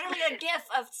literally a gif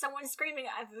of someone screaming,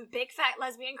 I have a big fat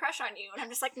lesbian crush on you. And I'm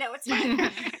just like, no, it's not. And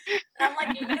I'm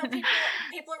like, people are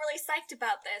really psyched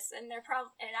about this, and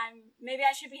maybe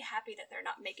I should be happy that they're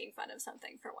not making fun of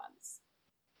something for once.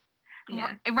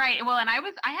 Yeah. Right. Well, and I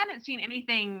hadn't seen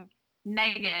anything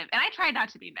negative, and I try not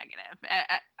to be negative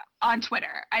on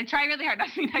Twitter. I try really hard not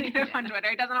to be negative on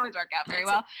Twitter. It doesn't always work out very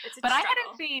well. But I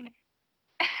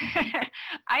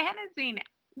hadn't seen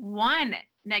one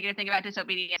negative thing about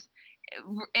Disobedience,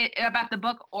 about the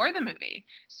book or the movie.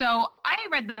 So I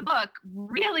read the book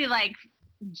really like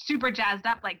super jazzed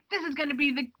up, like, this is going to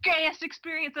be the gayest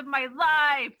experience of my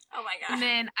life. Oh my god. And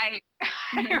then I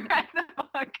read the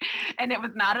book, and it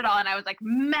was not at all, and I was like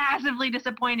massively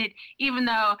disappointed, even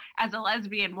though as a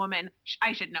lesbian woman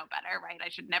I should know better, right? I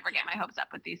should never get my hopes up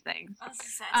with these things.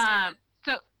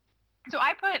 So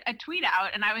I put a tweet out,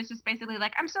 and I was just basically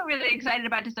like, I'm so really excited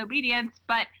about Disobedience,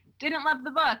 but didn't love the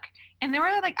book. And they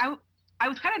were like, I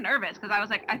was kind of nervous, because I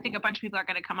was like, I think a bunch of people are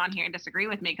going to come on here and disagree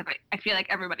with me, because I feel like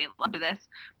everybody loved this.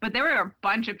 But there were a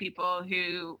bunch of people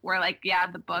who were like, yeah,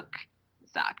 the book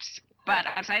sucked. but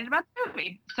I'm excited about the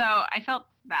movie. So I felt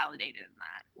validated in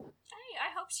that. I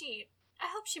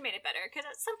hope she made it better, because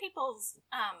some people's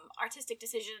artistic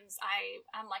decisions,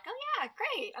 I'm like, oh yeah,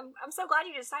 great. I'm so glad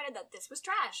you decided that this was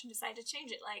trash and decided to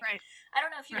change it. Like, Right. I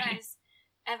don't know if you guys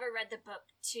ever read the book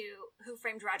to Who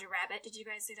Framed Roger Rabbit. Did you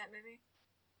guys see that movie?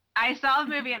 I saw the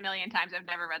movie a million times. I've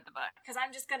never read the book. Because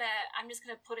I'm just gonna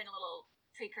put in a little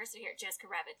precursor here, Jessica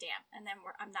Rabbit Dam, and then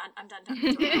I'm done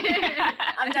talking to her.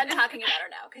 I'm done talking about her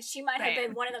now, because she might have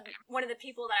been one of the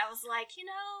people that I was like,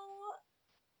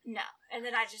 no, and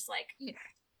then I just like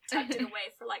tucked it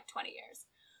away for like 20 years.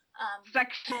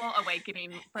 Sexual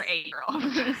awakening for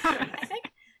 8-year-olds. I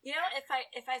think,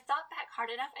 if I thought back hard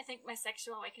enough, I think my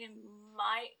sexual awakening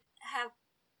might have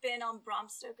been on Bram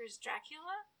Stoker's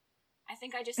Dracula. I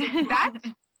think I just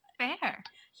That's fair.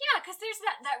 Yeah, because there's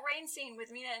that rain scene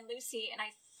with Mina and Lucy, and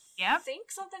I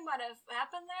think something might have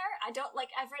happened there. I don't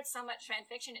I've read so much fan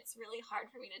fiction, it's really hard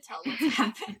for me to tell what's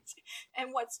happened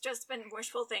and what's just been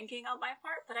wishful thinking on my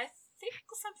part, but I think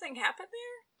something happened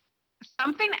there.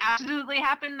 Something absolutely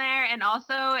happened there, and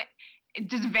also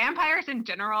just vampires in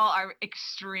general are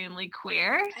extremely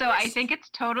queer, so I think it's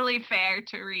totally fair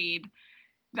to read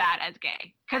that as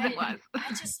gay, because it was. I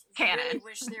just really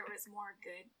wish there was more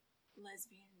good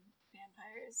lesbian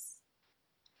vampires.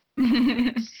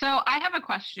 So I have a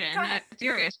question, a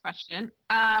serious question.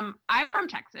 I'm from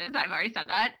Texas, I've already said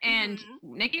that, and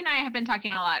Nikki and I have been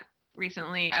talking a lot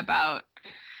recently about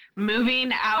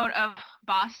moving out of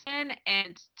Boston,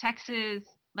 and Texas,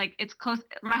 like, it's close.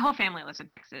 My whole family lives in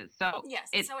Texas, so yes,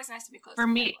 it's always nice to be close for to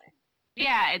me. family.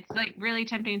 Yeah, it's like really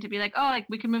tempting to be like, oh, like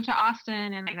we can move to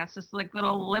Austin and like that's this like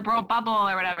little liberal bubble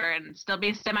or whatever, and still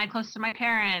be semi close to my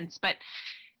parents. But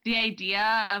the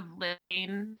idea of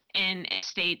living in a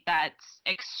state that's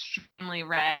extremely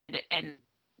red and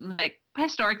like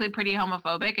historically pretty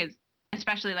homophobic is,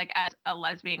 especially like as a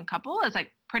lesbian couple, is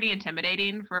like pretty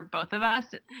intimidating for both of us.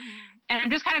 And I'm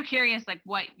just kind of curious, like,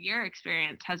 what your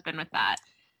experience has been with that.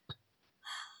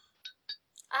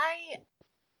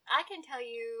 I can tell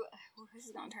you, this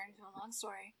is going to turn into a long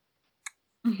story.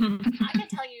 I can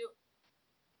tell you,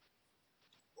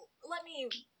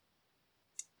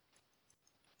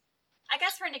 I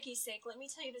guess for Nikki's sake, let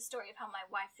me tell you the story of how my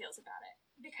wife feels about it.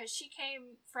 Because she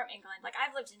came from England. Like,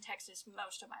 I've lived in Texas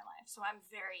most of my life, so I'm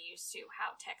very used to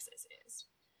how Texas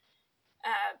is.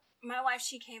 My wife,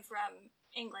 she came from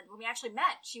England. When we actually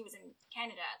met, she was in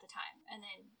Canada at the time. And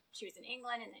then she was in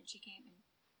England, and then she came, and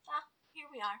here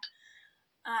we are.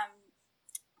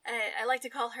 I like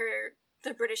to call her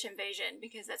the British invasion,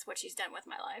 because that's what she's done with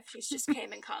my life. She's just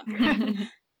came and conquered.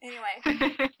 Anyway.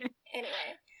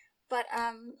 But,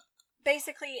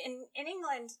 basically, in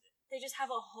England, they just have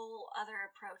a whole other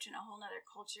approach and a whole other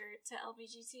culture to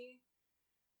LBGT.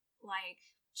 Like,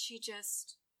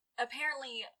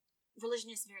 apparently, religion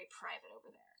is very private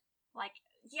over there. Like,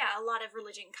 yeah, a lot of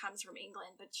religion comes from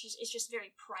England, but it's just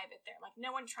very private there. Like,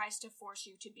 no one tries to force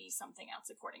you to be something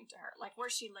else according to her. Like, where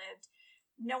she lived,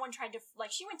 no one tried to,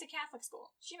 like, she went to Catholic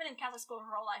school. She went in Catholic school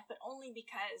her whole life, but only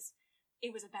because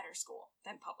it was a better school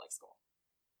than public school.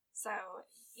 So,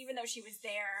 even though she was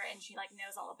there and she, like,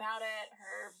 knows all about it,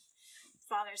 her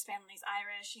father's family's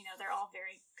Irish, they're all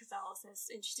very Catholicist,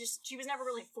 and she was never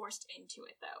really forced into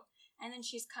it, though. And then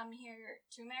she's come here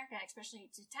to America, especially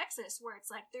to Texas, where it's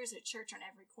like there's a church on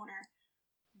every corner.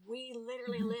 We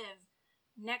literally live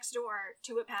next door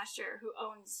to a pastor who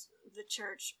owns the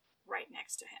church right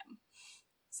next to him.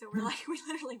 So we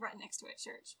literally right next to a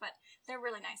church, but they're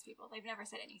really nice people. They've never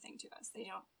said anything to us. They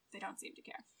don't seem to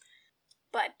care.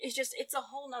 But it's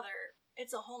a whole nother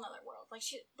world. Like,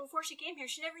 before she came here,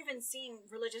 she never even seen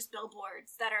religious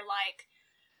billboards that are like,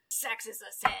 sex is a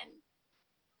sin.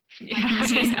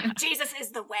 Like, Jesus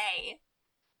is the way.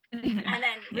 And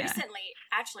then recently,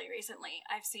 I've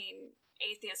seen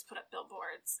atheists put up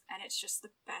billboards, and it's just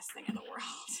the best thing in the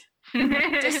world.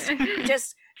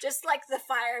 just like the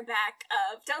fire back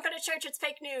of, don't go to church, it's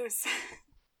fake news.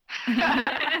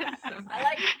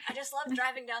 I just love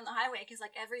driving down the highway, because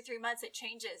like every 3 months it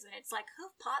changes, and it's like,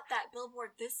 who popped that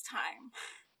billboard this time?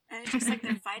 And it's just like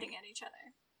they're fighting at each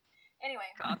other. Anyway,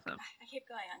 awesome. I keep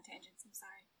going on tangents, I'm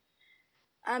sorry.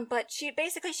 But she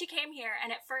came here,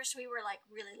 and at first we were like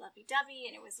really lovey-dovey,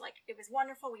 and it was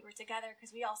wonderful. We were together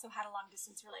because we also had a long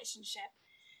distance relationship.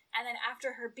 And then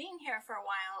after her being here for a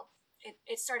while,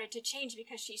 it started to change,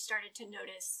 because she started to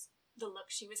notice the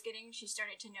look she was getting. She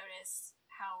started to notice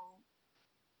how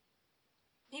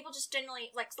people just generally,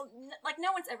 like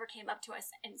no one's ever came up to us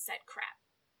and said crap.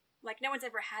 Like, no one's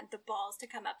ever had the balls to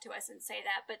come up to us and say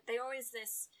that, but they always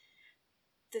this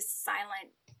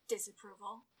silent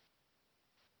disapproval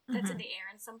that's in the air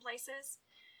in some places.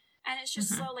 And it's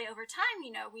just Mhm. slowly over time,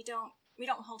 we don't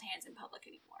hold hands in public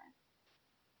anymore.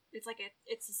 It's like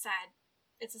it's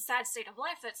a sad state of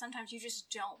life that sometimes you just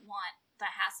don't want the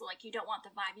hassle. Like, you don't want the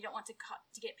vibe. You don't want to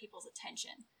get people's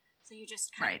attention. So you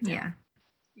just kind of don't. Yeah.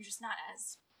 You're just not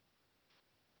as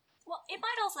well. It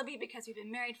might also be because we've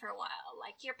been married for a while.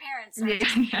 Like, your parents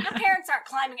aren't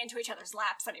climbing into each other's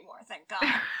laps anymore. Thank God.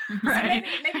 Right.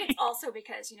 So maybe it's also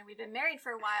because we've been married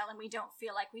for a while and we don't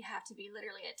feel like we have to be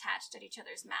literally attached at each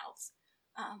other's mouths.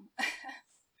 But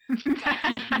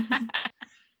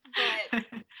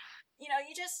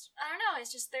you just, I don't know.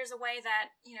 It's just, there's a way that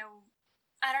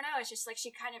I don't know. It's just like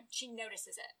she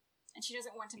notices it, and she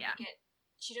doesn't want to make it.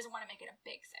 She doesn't want to make it a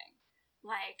big thing.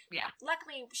 Like,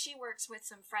 luckily she works with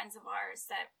some friends of ours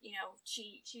that,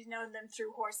 she's known them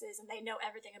through horses, and they know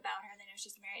everything about her, and they know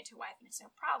she's married to a wife, and it's no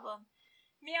problem.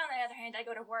 Me, on the other hand, I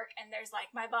go to work, and there's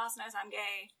like, my boss knows I'm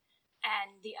gay,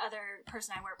 and the other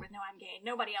person I work with know I'm gay.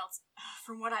 Nobody else,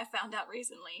 from what I found out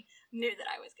recently, knew that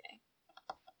I was gay.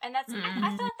 And that's,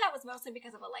 I thought that was mostly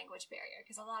because of a language barrier,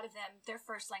 because a lot of them, their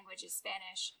first language is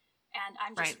Spanish, and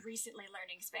I'm just recently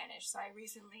learning Spanish. So I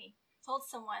recently told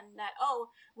someone that,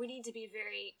 we need to be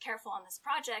very careful on this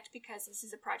project because this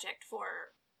is a project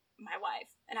for my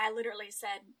wife. And I literally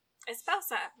said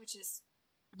esposa, which is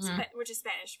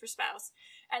Spanish for spouse.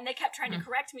 And they kept trying to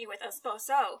correct me with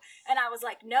esposo. And I was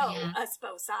like, no,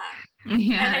 esposa.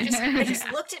 Yeah. And they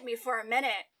just looked at me for a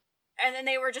minute. And then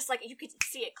they were just like, you could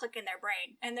see it click in their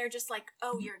brain. And they're just like,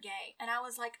 oh, you're gay. And I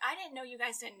was like, I didn't know you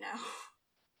guys didn't know.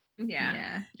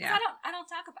 Yeah. I don't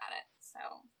talk about it. So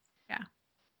yeah.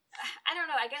 I don't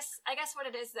know. I guess what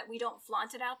it is that we don't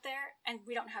flaunt it out there, and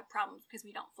we don't have problems because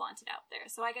we don't flaunt it out there.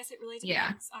 So I guess it really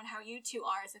depends on how you two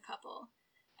are as a couple.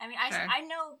 I mean, I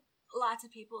know lots of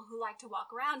people who like to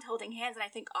walk around holding hands, and I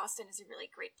think Austin is a really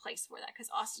great place for that, because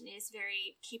Austin is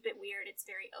very keep it weird. It's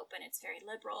very open. It's very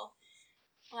liberal.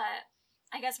 But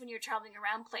I guess when you're traveling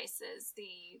around places,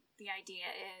 the idea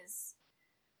is,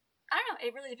 I don't know,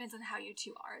 it really depends on how you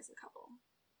two are as a couple.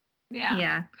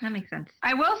 Yeah, that makes sense.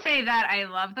 I will say that I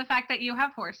love the fact that you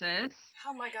have horses.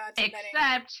 Oh my God.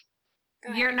 Except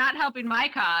you're not helping my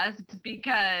cause,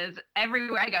 because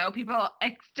everywhere I go, people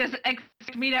just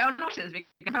expect me to own horses because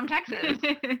I'm from Texas.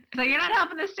 So you're not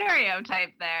helping the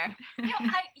stereotype there.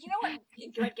 You know what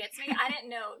gets me? I didn't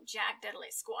know jack diddly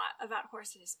squat about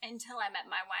horses until I met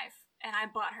my wife, and I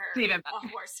bought her a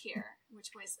horse here,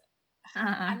 which was,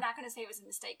 I'm not going to say it was a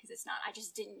mistake because it's not. I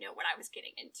just didn't know what I was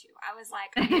getting into. I was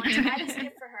like, I'm going to try this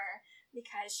gift for her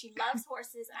because she loves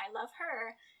horses and I love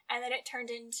her. And then it turned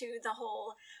into the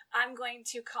whole, I'm going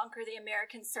to conquer the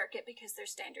American circuit because their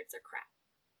standards are crap.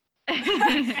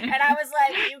 And I was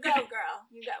like, you go, girl.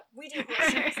 You go. We do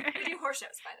horse shows. We do horse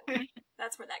shows, by the way.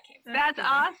 That's where that came from. That's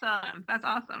awesome. That's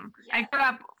awesome. Yeah. I grew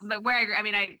up where I grew. I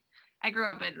mean, I grew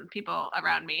up and people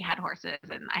around me had horses,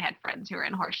 and I had friends who were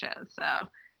in horse shows. So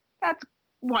that's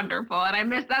wonderful.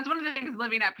 And that's one of the things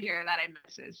living up here that I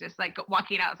miss, is just like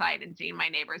walking outside and seeing my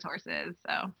neighbors' horses.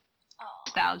 So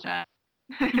nostalgia.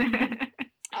 Well,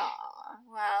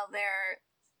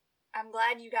 I'm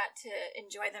glad you got to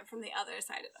enjoy them from the other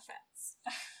side of the fence.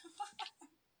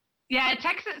 Yeah,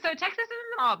 Texas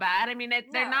isn't all bad. I mean,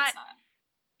 they're not.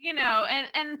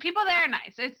 And people there are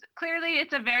nice. It's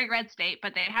a very red state,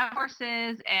 but they have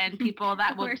horses and people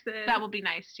that will be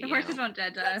nice to you. The horses won't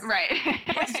judge us. Right.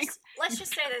 Let's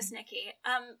just say this, Nikki.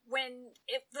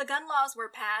 If the gun laws were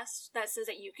passed that says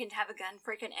that you can have a gun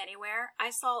freaking anywhere, I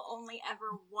saw only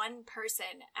ever one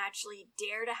person actually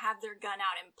dare to have their gun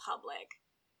out in public.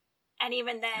 And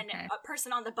even then, a person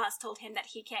on the bus told him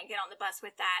that he can't get on the bus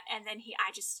with that. And then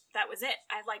that was it.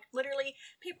 Literally,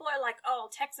 people are like, oh,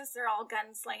 Texas, they're all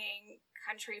gunslinging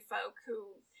country folk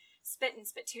who spit in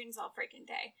spittoons all freaking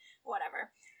day. Whatever.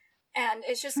 And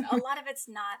it's just, a lot of it's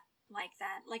not like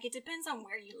that. Like, it depends on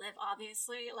where you live,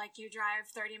 obviously. Like, you drive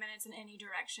 30 minutes in any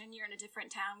direction, you're in a different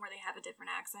town where they have a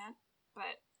different accent.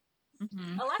 But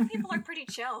a lot of people are pretty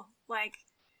chill. Like,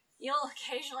 you'll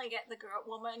occasionally get the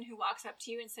woman who walks up to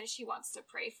you and says she wants to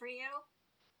pray for you.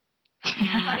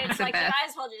 But it's like, you might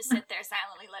as well just sit there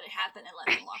silently, let it happen, and let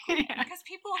them walk away. Because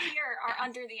people here are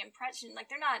under the impression,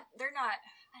 like, they're not,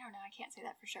 I don't know, I can't say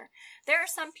that for sure. There are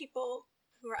some people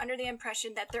who are under the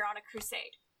impression that they're on a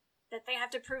crusade, that they have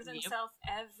to prove themselves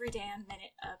every damn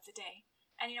minute of the day.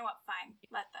 And you know what? Fine,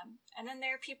 let them. And then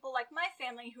there are people like my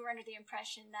family who are under the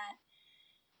impression that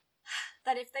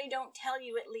if they don't tell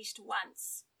you at least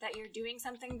once that you're doing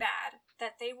something bad,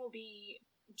 that they will be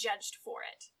judged for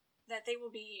it, that they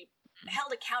will be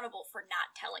held accountable for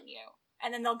not telling you,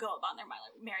 and then they'll go about their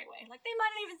merry way. Like, they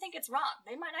might not even think it's wrong.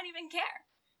 They might not even care.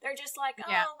 They're just like,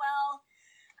 oh, well,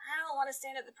 I don't want to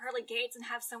stand at the pearly gates and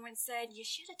have someone said, you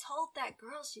should have told that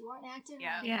girl she weren't acting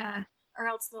right. Yeah. Or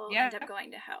else they'll end up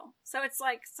going to hell. So it's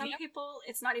like, some people,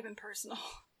 it's not even personal.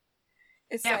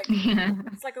 It's like,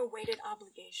 it's like a weighted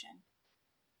obligation.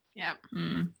 Yep.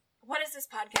 What is this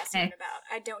podcast even about?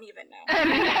 I don't even know.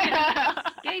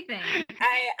 Gay thing.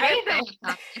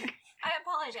 I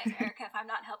apologize, Erica, if I'm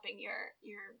not helping your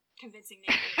convincing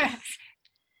neighbor.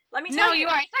 Let me tell No, you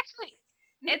are.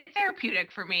 It's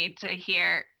therapeutic for me to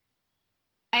hear.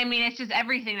 I mean, it's just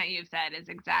everything that you've said is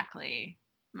exactly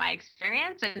my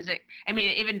experience.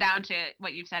 Even down to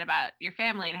what you've said about your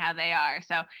family and how they are.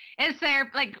 So it's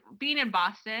there, like, being in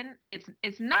Boston,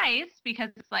 it's nice because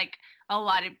it's like a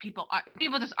lot of people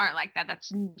just aren't like that.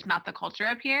 That's not the culture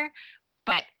up here.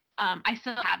 But I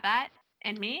still have that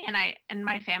in me, and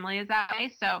my family is that way.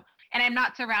 So, and I'm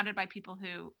not surrounded by people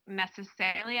who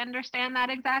necessarily understand that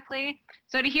exactly.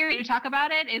 So to hear you talk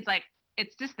about it is like,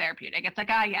 it's just therapeutic. It's like,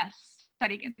 yes,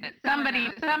 somebody gets it.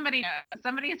 Somebody knows.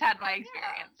 Somebody's had my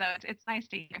experience. So it's nice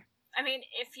to hear. I mean,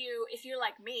 if you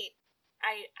like meat,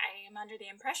 I am under the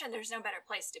impression there's no better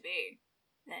place to be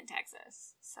than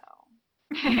Texas. So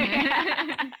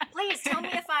please tell me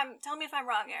if I'm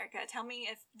wrong, Erica. Tell me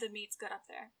if the meat's good up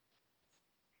there.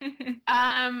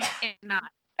 It's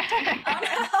not.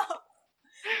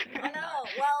 Oh no.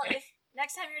 Well, if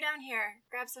next time you're down here,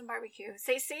 grab some barbecue.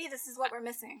 Say, see, this is what we're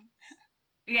missing.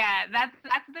 Yeah, that's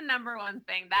the number one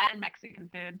thing. That and Mexican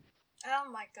food. Oh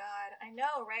my god, I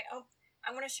know, right? Oh,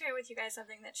 I'm going to share with you guys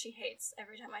something that she hates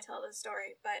every time I tell this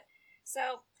story. But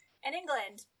so in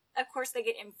England, of course, they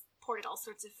get imported all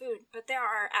sorts of food, but there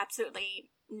are absolutely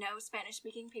no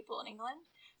Spanish-speaking people in England.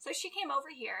 So she came over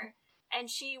here and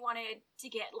she wanted to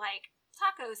get like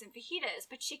tacos and fajitas,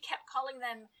 but she kept calling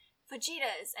them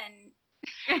fajitas and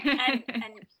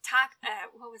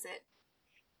what was it?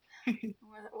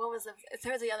 What was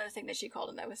there was the other thing that she called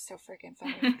them that was so freaking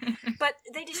funny. But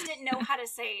they just didn't know how to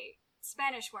say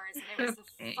Spanish words, and it was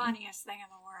the funniest thing in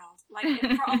the world. Like,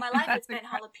 for all my life, it's been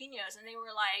jalapenos, and they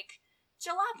were like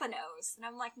jalapenos, and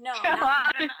I'm like, no,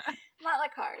 not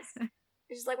like cars.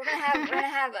 It's just like we're gonna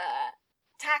have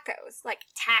tacos, like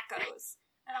tacos,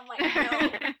 and I'm like,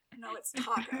 no, it's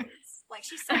tacos. Like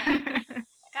she said,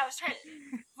 like I was trying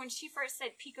to, when she first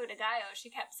said pico de gallo, she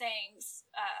kept saying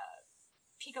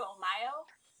pico de mayo,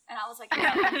 and I was like,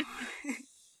 no,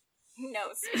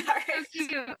 no, sweetheart.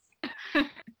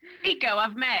 Pico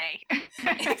of May.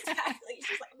 Exactly.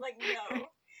 She's like, no.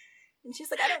 And she's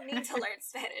like, I don't need to learn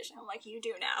Spanish. And I'm like, you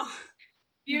do now.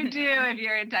 You do if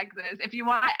you're in Texas. If you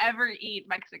want to ever eat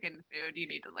Mexican food, you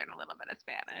need to learn a little bit of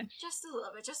Spanish. Just a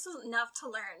little bit. Just enough to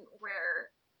learn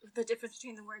where the difference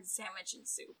between the words sandwich and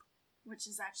soup, which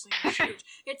is actually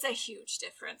it's a huge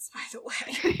difference, by the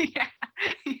way.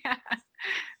 Yeah.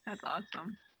 That's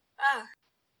awesome.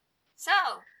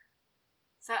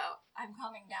 So I'm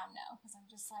calming down now because I'm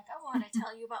just like, I want to tell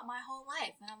you about my whole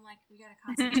life, and I'm like, we gotta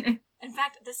concentrate. In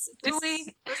fact, this is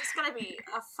gonna be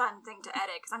a fun thing to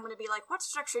edit because I'm gonna be like, what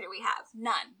structure do we have?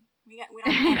 None. We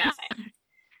don't have anything.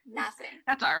 Nothing.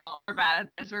 That's our fault. We're bad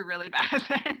at this. We're really bad at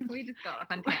this. We just go off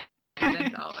on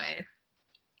tangents always.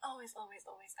 Always.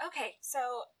 Okay, so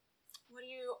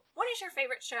what is your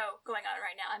favorite show going on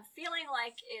right now? I'm feeling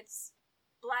like it's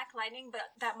Black Lightning, but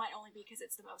that might only be because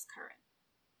it's the most current.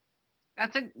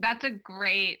 That's a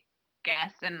great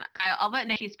guess, and I'll let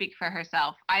Nikki speak for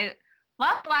herself. I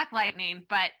love Black Lightning,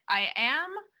 but I am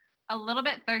a little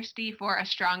bit thirsty for a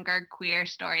stronger queer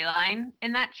storyline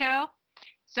in that show.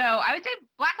 So I would say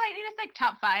Black Lightning is like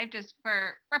top 5 just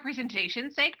for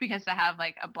representation's sake, because to have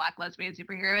like a Black lesbian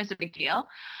superhero is a big deal.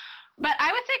 But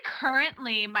I would say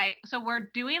currently so we're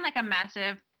doing like a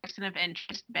massive person of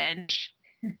interest binge.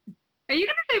 Are you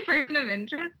gonna say person of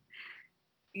interest?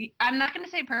 I'm not going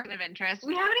to say person of interest.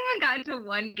 We haven't even gotten to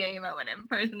one gay moment in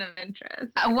person of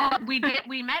interest. Well, we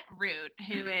met Root,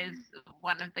 who is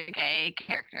one of the gay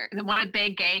characters, one of the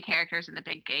big gay characters in the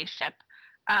big gay ship.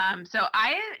 So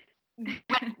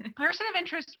person of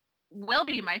interest will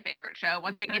be my favorite show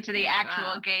once we get to the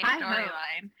actual gay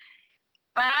storyline.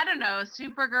 But I don't know,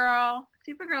 Supergirl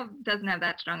doesn't have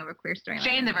that strong of a queer storyline.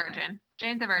 Jane the Virgin.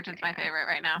 Jane the Virgin's my favorite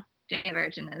right now. Jane the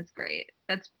Virgin is great.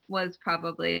 That was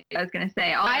probably, I was going to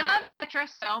say. I love Petra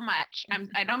so much.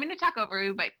 I don't mean to talk over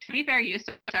you, but to be fair, you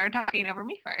started talking over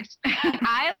me first.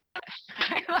 I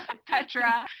love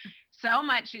Petra so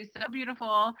much. She's so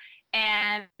beautiful.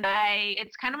 And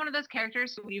it's kind of one of those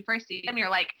characters when you first see them,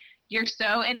 you're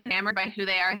so enamored by who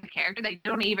they are as a character that you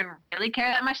don't even really care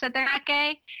that much that they're not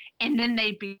gay. And then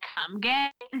they become gay.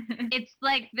 It's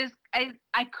like this,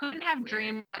 I couldn't have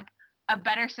dreamed of a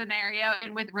better scenario,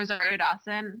 and with Rosario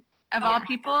Dawson of all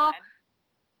people. God.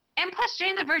 And plus,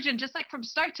 Jane the Virgin, just like from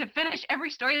start to finish, every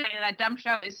storyline in that dumb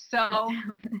show is so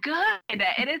good.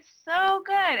 It is so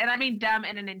good. And I mean dumb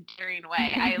in an endearing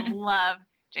way. I love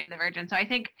Jane the Virgin. So I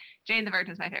think Jane the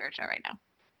Virgin is my favorite show right now.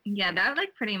 Yeah, that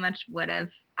like pretty much would have.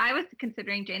 I was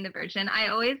considering Jane the Virgin. I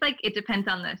always like, it depends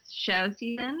on the show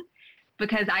season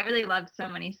because I really loved so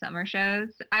many summer shows.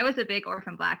 I was a big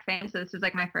Orphan Black fan, so this is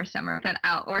like my first summer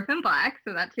without Orphan Black,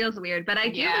 so that feels weird. But I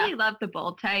do really love the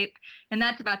Bold Type, and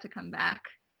that's about to come back.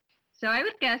 So I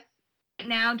would guess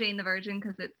now Jane the Virgin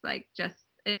because it's like just,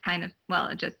 it kind of, well,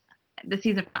 it just, the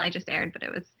season probably just aired, but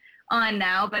it was on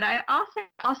now. But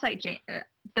I'll cite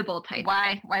the Bold Type.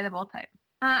 Why the Bold Type?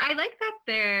 I like that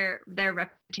their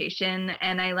reputation,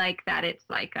 and I like that it's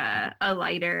like a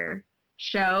lighter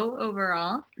show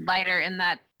overall. Lighter in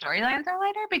that storylines are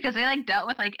lighter because they like dealt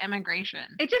with like immigration.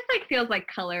 It just like feels like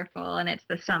colorful, and it's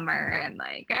the summer, and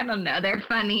like I don't know, they're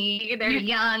funny, they're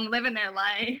young, living their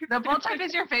life. The Bold Type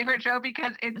is your favorite show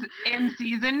because it's in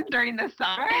season during the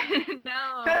summer.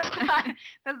 No,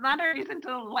 that's not a reason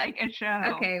to like a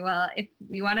show. Okay, well, if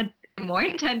you want a more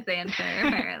intense answer,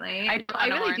 apparently, I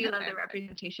really do love the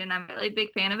representation. I'm a really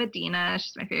big fan of Adina.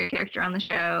 She's my favorite character on the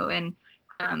show, and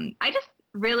I just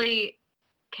really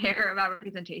care about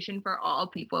representation for all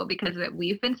people because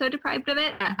we've been so deprived of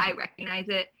it. I recognize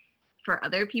it for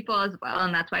other people as well,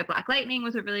 and that's why Black Lightning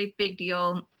was a really big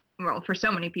deal, well, for so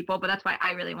many people, but that's why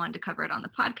I really wanted to cover it on the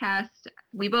podcast.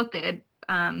 We both did,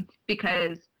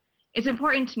 because it's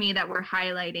important to me that we're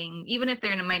highlighting, even if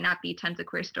there might not be tons of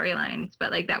queer storylines,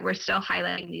 but like that we're still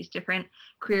highlighting these different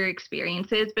queer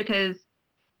experiences because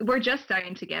we're just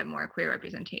starting to get more queer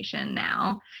representation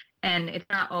now, and it's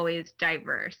not always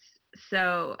diverse.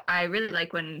 So I really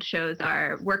like when shows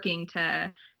are working to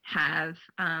have,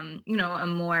 a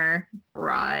more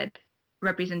broad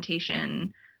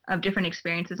representation of different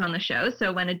experiences on the show.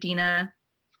 So when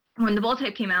the Bold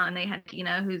Type came out and they had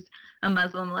Dina, who's a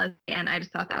Muslim lesbian, I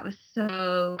just thought that was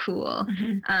so cool.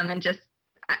 And just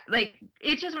like,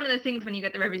 it's just one of those things when you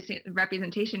get the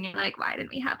representation, you're like, why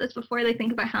didn't we have this before? They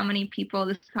think about how many people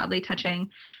this is probably touching.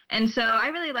 And so I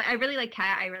really like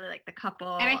Kat. I really like the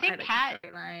couple. And I think Kat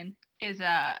is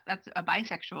that's a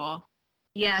bisexual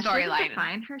storyline.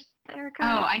 Define her. Oh,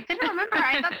 I didn't remember.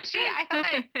 I thought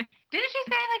didn't she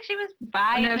say like she was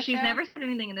bi? No, she's never said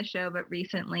anything in the show, but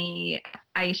recently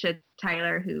Aisha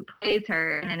Tyler, who plays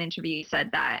her in an interview, said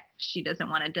that she doesn't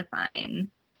want to define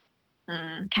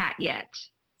Kat yet,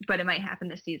 but it might happen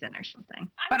this season or something.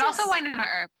 But also Wynonna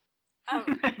Earp. Oh,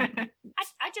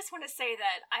 I just want to say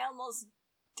that I almost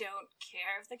don't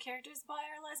care if the character's bi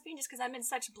or lesbian, just because I'm in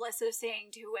such bliss of seeing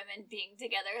two women being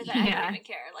together that I don't even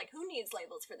care. Like, who needs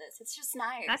labels for this? It's just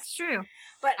nice. That's true.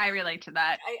 But I relate to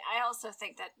that. I also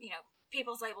think that,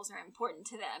 people's labels are important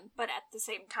to them, but at the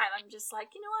same time, I'm just like,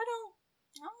 I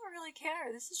don't really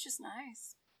care. This is just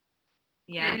nice.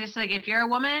 Yeah, just like if you're a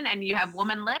woman and you have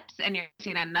woman lips and you're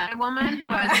seeing another woman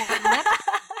who has woman lips,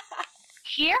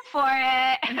 here for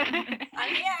it.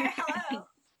 I'm here. Hello.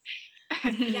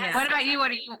 Yeah. What about you?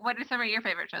 What are some of your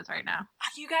favorite shows right now?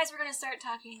 You guys were going to start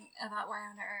talking about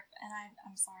Wynonna Earp, and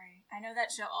I'm sorry. I know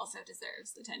that show also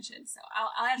deserves attention, so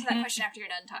I'll answer that question after you're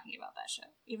done talking about that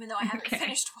show, even though I haven't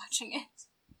finished watching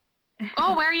it.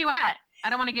 Oh, where are you at? I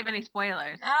don't want to give any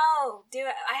spoilers. Oh, dude,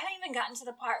 I haven't even gotten to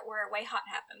the part where Way Hot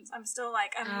happens. I'm still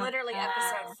like, I'm literally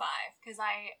episode 5, because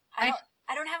I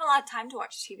don't have a lot of time to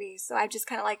watch TV, so I just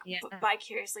kind of like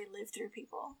vicariously live through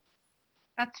people.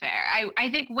 That's fair.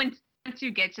 I think once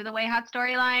you get to the Way Hot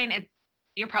storyline,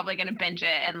 you're probably going to binge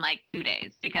it in like 2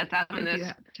 days because that's when if you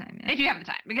have the time, if you have the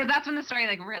time, because that's when the story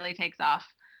like really takes off.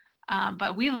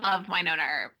 But we love Wynonna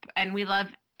Earp, and we love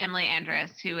Emily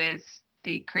Andress, who is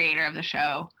the creator of the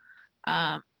show.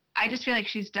 I just feel like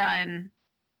she's done.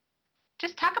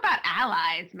 Just talk about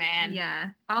allies, man. Yeah.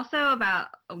 Also about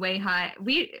Way Hot.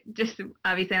 We just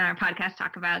obviously on our podcast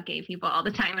talk about gay people all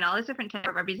the time and all this different type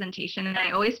of representation. And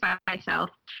I always find myself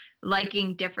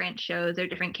liking different shows or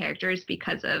different characters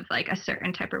because of like a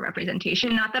certain type of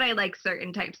representation. Not that I like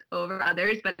certain types over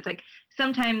others, but it's like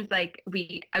sometimes like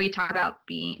we talk about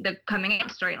being the coming out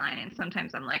storyline, and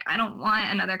sometimes I'm like, I don't want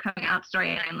another coming out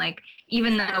storyline. Like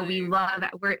even though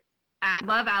I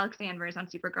love Alex Danvers on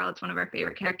Supergirl. It's one of our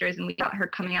favorite characters, and we thought her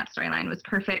coming out storyline was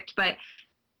perfect. But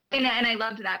and I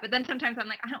loved that. But then sometimes I'm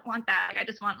like, I don't want that. Like, I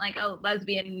just want like a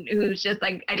lesbian who's just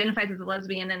like identifies as a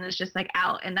lesbian and is just like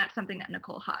out. And that's something that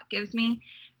Nicole Haught gives me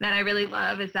that I really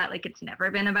love, is that like it's never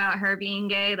been about her being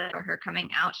gay or her coming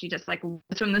out. She just like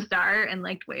was from the start and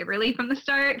liked Waverly from the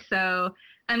start. So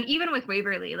even with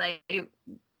Waverly, like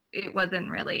it wasn't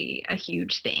really a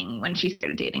huge thing when she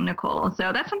started dating Nicole.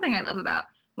 So that's something I love about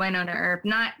Wynonna Earp,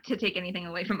 not to take anything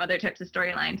away from other types of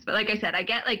storylines, but like I said, I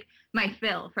get like my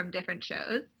fill from different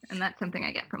shows, and that's something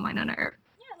I get from Wynonna Earp.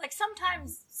 Yeah, like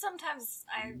sometimes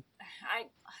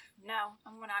no,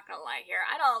 I'm not gonna lie here.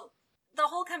 The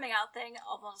whole coming out thing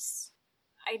almost,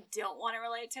 I don't want to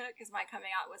relate to it because my coming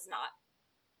out was not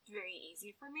very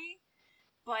easy for me.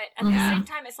 But at the same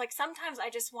time, it's like sometimes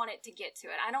I just want it to get to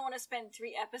it. I don't want to spend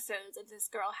 3 episodes of this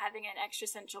girl having an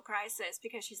existential crisis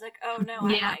because she's like, oh no,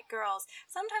 I like girls.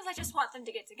 Sometimes I just want them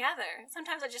to get together.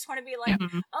 Sometimes I just want to be like,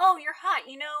 oh, you're hot,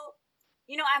 you know,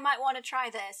 I might want to try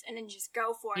this, and then just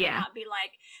go for it and not be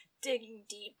like digging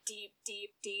deep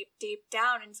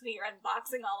down until you're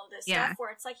unboxing all of this stuff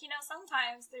where it's like,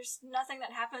 sometimes there's nothing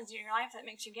that happens in your life that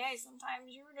makes you gay.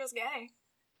 Sometimes you're just gay.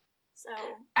 So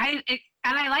I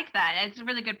like that. It's a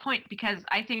really good point because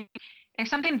I think there's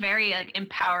something very like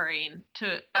empowering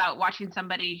about watching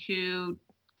somebody who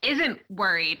isn't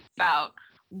worried about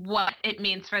what it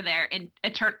means for their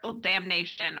eternal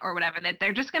damnation or whatever, that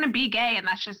they're just going to be gay and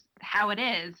that's just how it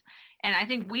is. And I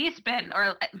think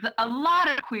a lot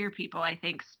of queer people, I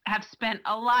think, have spent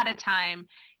a lot of time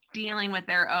dealing with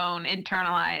their own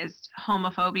internalized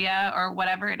homophobia or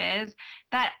whatever it is,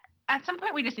 that at some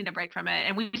point we just need to break from it,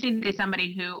 and we just need to be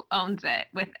somebody who owns it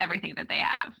with everything that they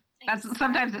have. Exactly.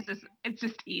 Sometimes it's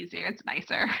just easier. It's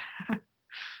nicer.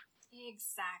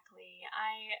 Exactly.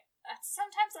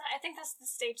 Sometimes I think that's the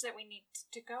stage that we need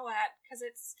to go at, because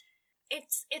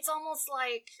it's almost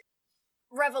like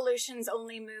revolutions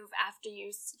only move after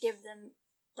you give them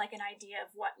like an idea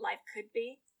of what life could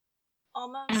be.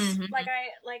 Almost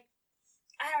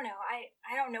I don't know.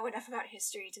 I don't know enough about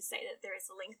history to say that there is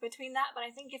a link between that, but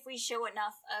I think if we show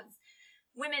enough of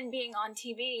women being on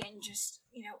TV and just,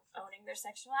 owning their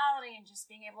sexuality and just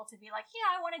being able to be like, yeah,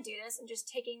 I want to do this, and just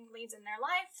taking leads in their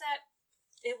life, that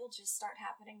it will just start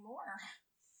happening more.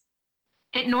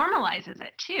 It normalizes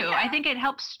it too. Yeah. I think it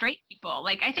helps straight people.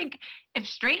 Like, I think if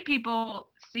straight people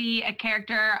see a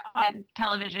character on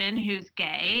television who's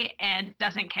gay and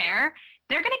doesn't care,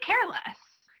 they're going to care less.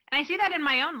 And I see that in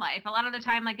my own life. A lot of the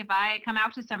time, like if I come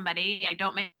out to somebody, I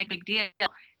don't make a big deal,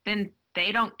 then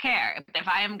they don't care. If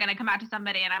I am going to come out to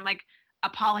somebody and I'm like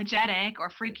apologetic or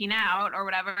freaking out or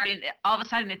whatever, all of a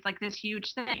sudden it's like this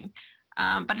huge thing.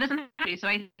 But it doesn't have to be. So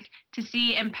I think to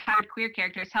see empowered queer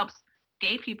characters helps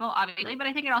gay people, obviously, but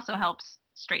I think it also helps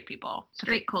straight people.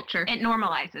 Straight culture. It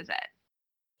normalizes it.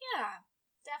 Yeah,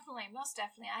 definitely. Most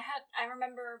definitely. I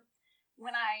remember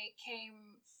when I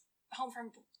came home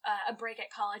from a break at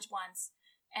college once,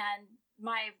 and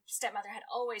my stepmother had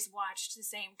always watched the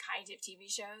same kind of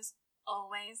TV shows,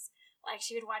 always. Like,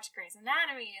 she would watch Grey's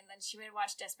Anatomy, and then she would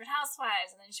watch Desperate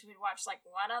Housewives, and then she would watch, like,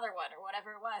 one other one, or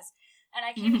whatever it was. And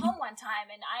I came home one time,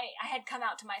 and I had come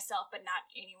out to myself, but not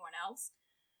anyone else.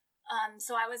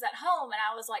 So I was at home, and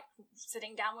I was, like,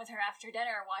 sitting down with her after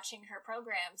dinner, watching her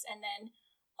programs, and then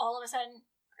all of a sudden,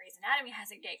 Grey's Anatomy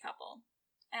has a gay couple.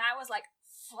 And I was, like,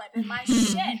 flipping my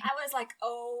shit. I was like,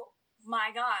 oh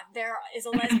my god, there is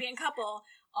a lesbian couple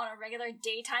on a regular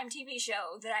daytime TV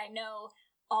show that I know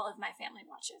all of my family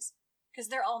watches, because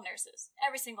they're all nurses,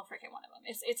 every single freaking one of them.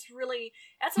 It's really,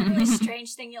 that's a really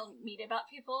strange thing you'll meet about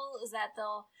people, is that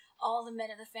all the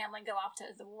men of the family go off to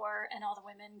the war and all the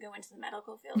women go into the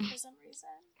medical field for some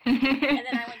reason. And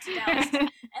then I went to Dallas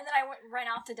ran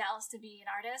off to Dallas to be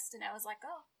an artist, and I was like,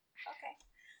 oh, okay.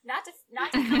 Not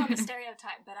to fill in the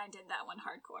stereotype, but I did that one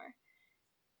hardcore.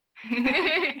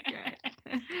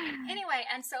 Anyway,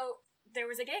 and so there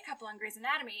was a gay couple on Grey's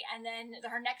Anatomy, and then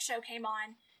her next show came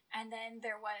on, and then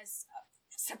there was,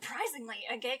 surprisingly,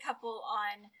 a gay couple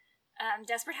on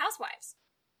Desperate Housewives.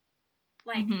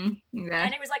 Like, and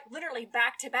it was like literally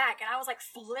back to back, and I was like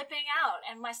flipping out,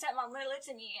 and my stepmom literally looked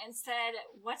at me and said,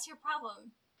 "What's your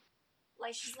problem?"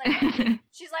 Like, she's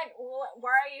like, why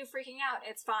are you freaking out?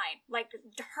 It's fine. Like,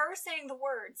 her saying the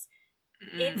words,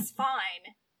 it's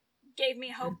fine, gave me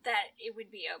hope that it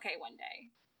would be okay one day,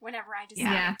 whenever I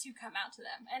decided to come out to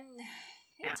them. And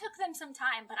it took them some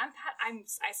time, but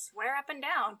I swear up and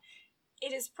down,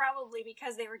 it is probably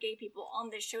because they were gay people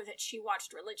on this show that she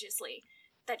watched religiously,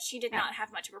 that she did not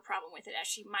have much of a problem with it, as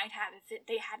she might have if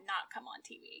they had not come on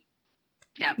TV.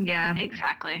 Yeah,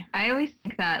 exactly. I always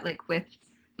think that, like, with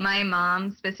my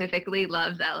mom specifically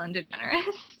loves Ellen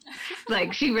DeGeneres.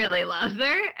 Like, she really loves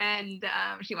her, and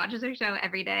she watches her show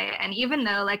every day. And even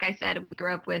though, like I said,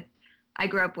 I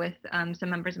grew up with some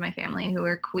members of my family who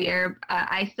are queer,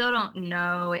 I still don't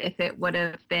know if it would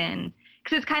have been,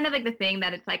 because it's kind of like the thing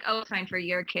that it's like, oh, it's fine for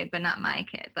your kid, but not my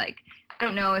kid. Like, I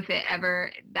don't know if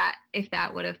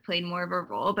that would have played more of a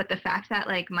role, but the fact that,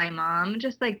 like, my mom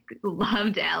just, like,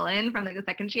 loved Ellen from, like, the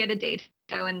second she had a date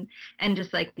show, and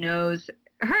just, like, knows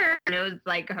her knows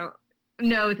like her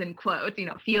knows in quotes,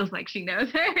 feels like she knows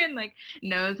her and like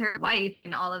knows her wife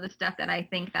and all of the stuff that I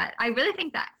really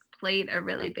think that played a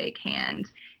really big hand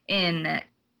in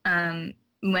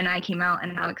when I came out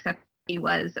and how accepted he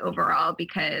was overall,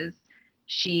 because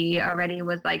she already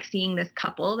was like seeing this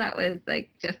couple that was like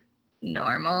just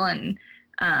normal. And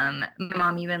my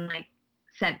mom even like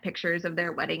sent pictures of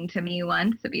their wedding to me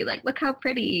once to be like, look how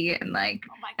pretty. And like,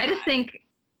 Oh my God. I just think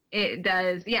it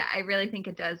does. Yeah, I really think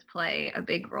it does play a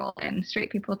big role in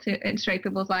straight people's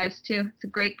lives too. It's a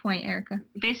great point, Erica.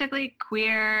 Basically,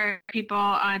 queer people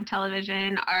on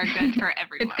television are good for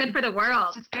everyone. It's good for the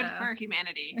world. It's good for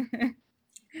humanity. It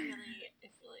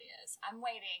really is. I'm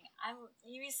waiting. Have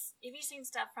you seen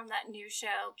stuff from that new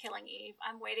show, Killing Eve?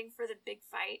 I'm waiting for the big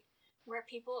fight where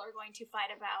people are going to fight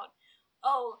about,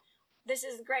 oh, this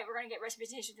is great, we're going to get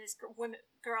representation of this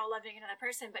girl loving another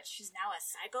person, but she's now a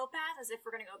psychopath, as if we're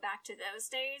going to go back to those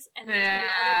days. And there's gonna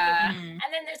be other people, and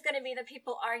then there's going to be the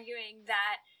people arguing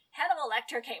that Hannibal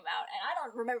Lecter came out, and I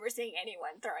don't remember seeing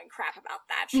anyone throwing crap about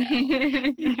that show.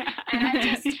 And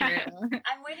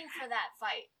I'm waiting for that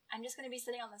fight. I'm just going to be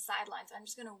sitting on the sidelines. I'm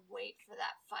just going to wait for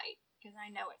that fight, because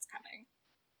I know it's coming.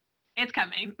 It's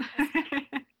coming.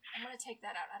 I'm going to take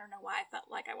that out. I don't know why I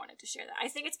felt like I wanted to share that. I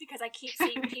think it's because I keep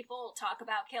seeing people talk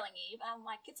about Killing Eve. I'm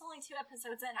like, it's only 2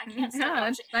 episodes in. I can't start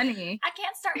watching. It's funny. I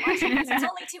can't start watching because it's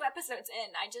only 2 episodes in.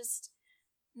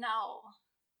 No.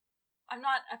 I'm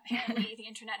not, apparently the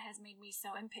internet has made me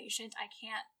so impatient. I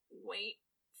can't wait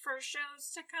for shows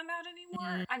to come out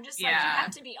anymore. I'm just like, you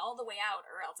have to be all the way out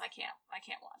or else I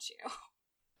can't watch you.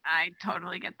 I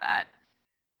totally get that.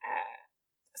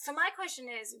 So my question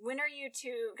is, when are you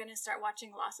two going to start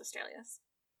watching Lost Australias?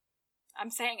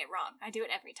 I'm saying it wrong. I do it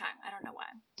every time. I don't know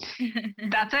why.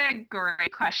 That's a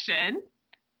great question.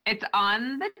 It's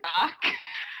on the dock.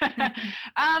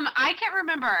 I can't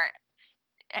remember.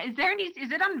 Is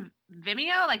it on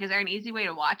Vimeo? Like, is there an easy way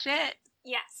to watch it?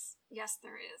 Yes,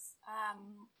 there is.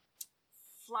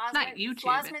 It's not YouTube.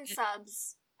 Flosman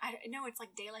Subs. I know it's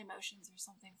like Daily Motions or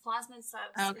something. Flosman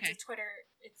Subs. Okay. It's a Twitter.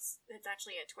 It's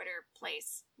actually a Twitter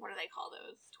place. What do they call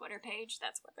those? Twitter page.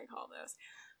 That's what they call those.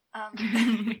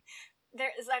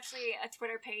 There is actually a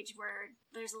Twitter page where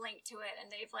there's a link to it, and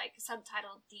they've like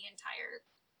subtitled the entire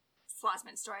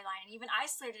Flosman storyline, and even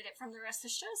isolated it from the rest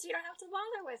of the show, so you don't have to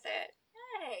bother with it.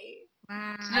 Hey.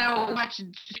 So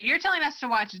you're telling us to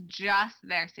watch just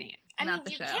their scenes. I mean, Not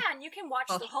the show. You can watch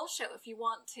the whole show if you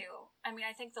want to. I mean,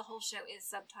 I think the whole show is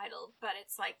subtitled, but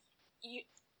it's like,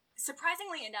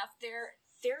 surprisingly enough, their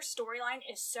storyline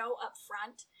is so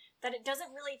upfront that it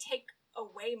doesn't really take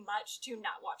away much to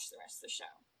not watch the rest of the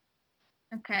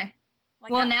show. Okay.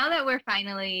 Like well, now that we're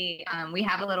finally, we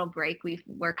have a little break.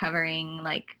 We're covering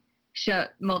like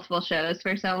multiple shows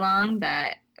for so long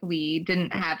that we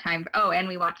didn't have time. And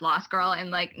we watched Lost Girl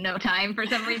in like no time for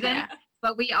some reason. Yeah.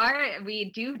 But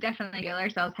we do definitely feel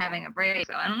ourselves having a break.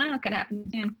 So I don't know what could happen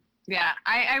soon. Yeah,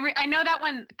 I know that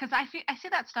one because I see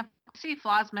that stuff. I see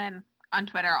Flosman on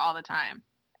Twitter all the time.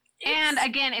 And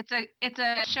again, it's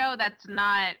a show that's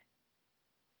not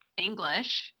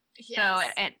English, Yes. so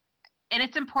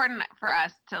it's important for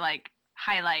us to like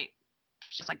highlight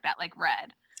just like that, like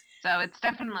Red. So it's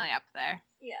definitely up there.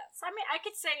 Yes, I mean, I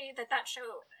could say that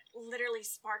show literally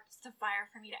sparked the fire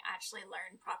for me to actually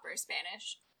learn proper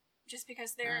Spanish. Just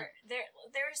because there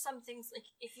are some things, like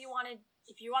if you wanted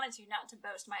to, not to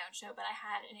boast my own show, but I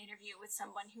had an interview with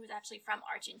someone who was actually from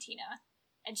Argentina,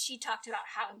 and she talked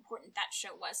about how important that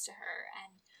show was to her,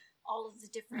 and all of the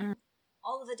different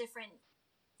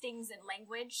things in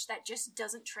language that just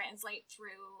doesn't translate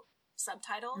through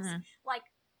subtitles.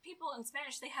 Like people in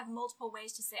Spanish, they have multiple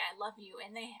ways to say "I love you,"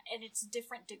 and it's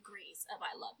different degrees of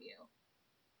 "I love you."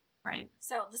 Right.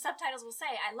 So the subtitles will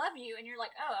say "I love you," and you're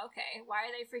like, "Oh, okay. Why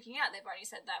are they freaking out? They've already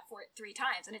said that 3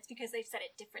 times," and it's because they've said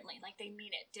it differently, like they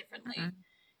mean it differently.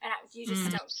 And you just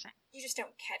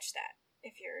don't catch that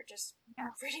if you're just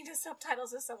reading the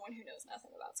subtitles as someone who knows nothing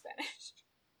about Spanish.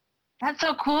 That's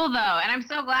so cool, though, and I'm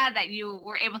so glad that you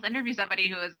were able to interview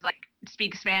somebody who was like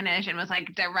speaks Spanish and was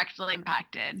like directly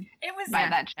impacted by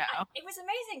that show. It was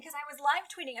amazing because I was live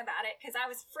tweeting about it because I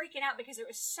was freaking out because it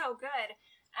was so good,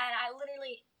 and I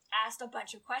literally asked a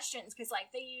bunch of questions because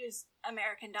like they use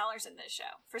American dollars in this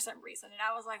show for some reason, and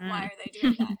I was like, why are they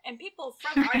doing that? And people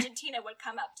from Argentina would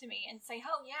come up to me and say,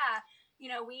 oh yeah,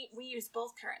 we use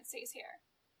both currencies here.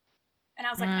 And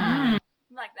I was like,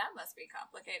 like that must be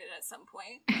complicated at some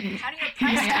point. Like, how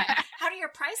do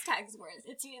your price tags work?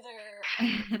 It's either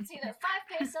 5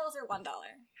 pesos or $1.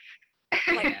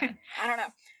 Like I don't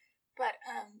know. But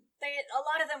a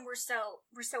lot of them were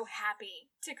so happy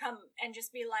to come and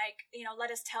just be like, let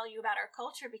us tell you about our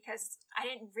culture, because I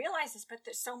didn't realize this, but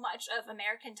there's so much of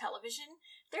American television.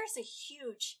 There's a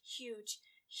huge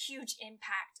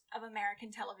impact of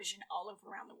American television all over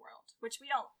around the world, which we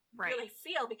don't really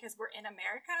feel because we're in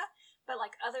America, but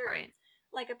like other,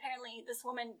 like apparently this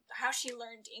woman, how she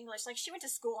learned English, like she went to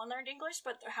school and learned English,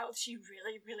 but how she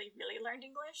really learned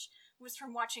English was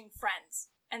from watching Friends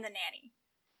and The Nanny.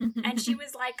 And she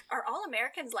was like, are all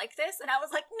Americans like this? And I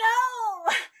was like,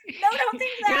 no, don't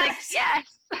think that. You're like,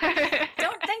 yes.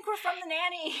 Don't think we're from The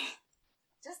Nanny.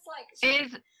 Just like,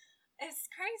 it's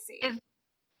crazy.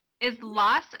 Is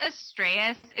Los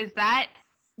Estrellas,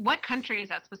 what country is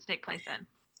that supposed to take place in?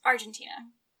 Argentina.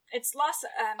 It's Los,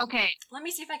 okay. Let me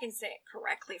see if I can say it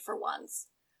correctly for once.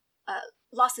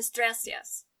 Los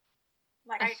Estrellas.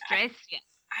 Like, Estrellas.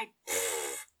 I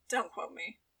don't quote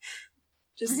me.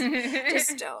 Just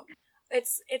don't.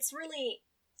 It's really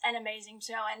an amazing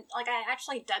show, and like I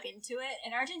actually dug into it,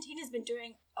 and Argentina's been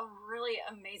doing a really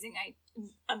amazing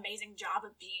job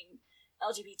of being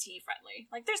LGBT friendly.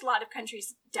 Like there's a lot of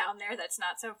countries down there that's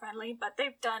not so friendly, but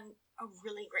they've done a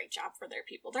really great job for their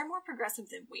people. They're more progressive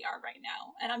than we are right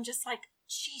now, and I'm just like,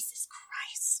 Jesus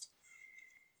Christ.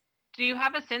 Do you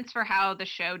have a sense for how the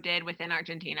show did within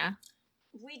Argentina?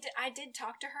 I did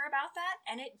talk to her about that,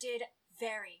 and it did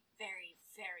very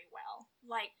well.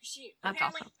 Like That's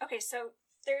apparently awesome. Okay, so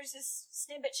there's this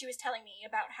snippet she was telling me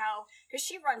about how, because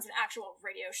she runs an actual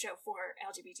radio show for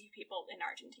LGBT people in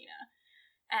Argentina,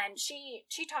 and she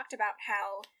talked about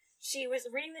how she was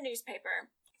reading the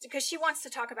newspaper because she wants to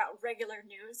talk about regular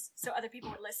news so other people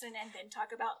would listen and then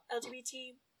talk about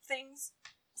LGBT things.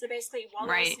 So basically while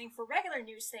they're listening for regular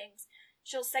news things,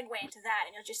 she'll segue into that,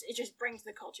 and it just brings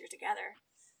the culture together.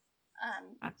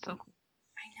 That's so cool.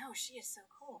 I know, she is so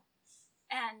cool.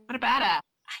 And what a badass.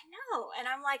 I know, and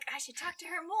I'm like, I should talk to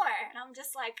her more, and I'm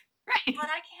just like, but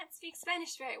I can't speak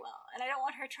Spanish very well, and I don't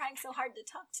want her trying so hard to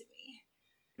talk to me.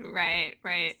 Right.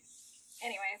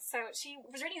 Anyway, so she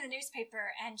was reading the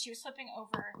newspaper, and she was flipping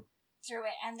over through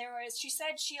it, and she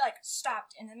said she like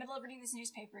stopped in the middle of reading this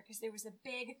newspaper because there was a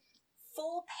big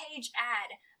full-page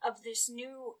ad of this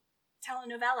new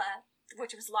telenovela,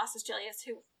 which was Los Estrellas,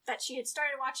 that she had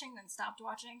started watching, then stopped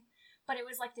watching, but it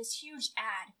was like this huge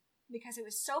ad because it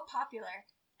was so popular,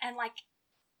 and like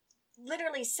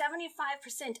literally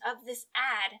 75% of this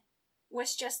ad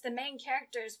was just the main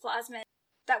characters, Plasmin,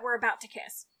 that were about to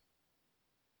kiss.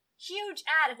 Huge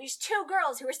ad of these two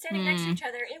girls who were standing next to each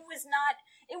other. It was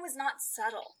not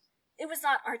subtle. It was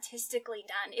not artistically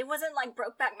done. It wasn't like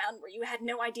Brokeback Mountain where you had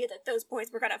no idea that those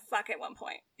boys were gonna fuck at one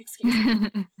point. Excuse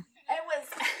me. It was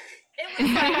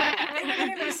like they were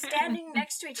literally standing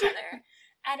next to each other,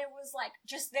 and it was like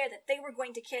just there that they were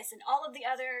going to kiss, and all of the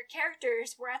other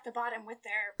characters were at the bottom with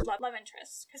their love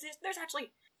interests. Because there's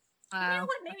actually, you know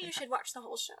what? Maybe you should watch the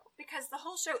whole show, because the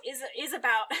whole show is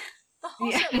about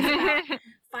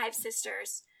five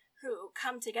sisters who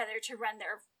come together to run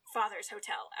their father's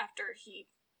hotel after he,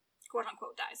 quote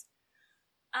unquote, dies.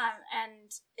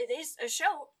 And it is a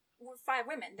show with five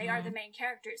women. They are the main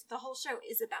characters. The whole show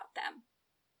is about them,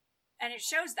 and it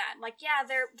shows that. Like, yeah,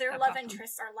 their love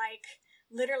interests are like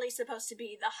literally supposed to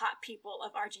be the hot people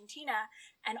of Argentina,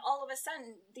 and all of a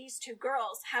sudden these two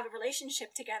girls have a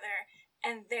relationship together,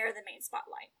 and they're the main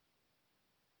spotlight.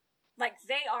 Like,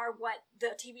 they are what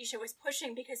the TV show is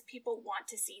pushing because people want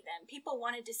to see them. People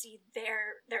wanted to see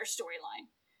their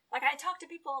storyline. Like, I talk to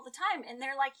people all the time, and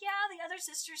they're like, yeah, the other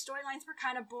sister storylines were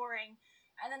kind of boring,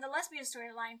 and then the lesbian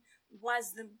storyline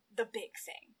was the big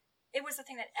thing. It was the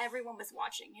thing that everyone was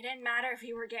watching. It didn't matter if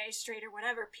you were gay, straight, or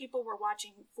whatever. People were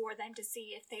watching for them to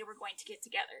see if they were going to get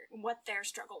together and what their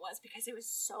struggle was, because it was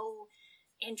so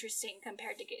interesting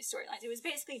compared to gay storylines. It was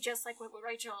basically just like what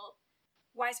Rachel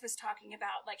Weisz was talking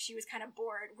about. Like, she was kind of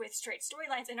bored with straight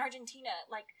storylines. In Argentina,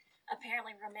 like,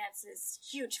 apparently romance is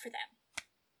huge for them.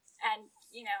 And,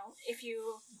 you know, if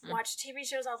you watch TV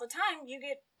shows all the time, you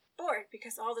get bored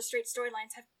because all the straight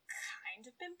storylines have kind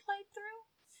of been played through.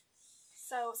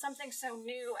 So something so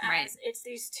new as it's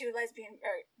these two lesbian,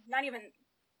 or not even,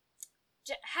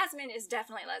 Jasmine is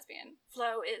definitely lesbian.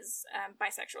 Flo is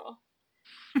bisexual.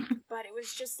 But it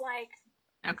was just like,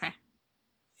 okay.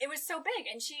 It was so big,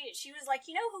 and she was like,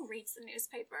 you know who reads the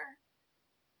newspaper?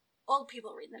 Old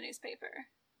people read the newspaper.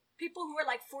 People who are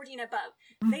like 40 and above.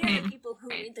 They are the people who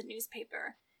read the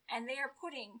newspaper. And they are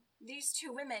putting these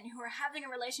two women who are having a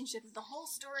relationship. The whole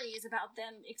story is about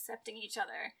them accepting each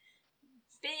other.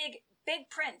 Big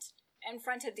print in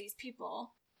front of these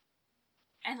people.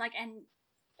 And like, and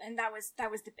that was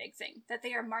the big thing. That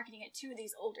they are marketing it to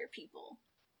these older people.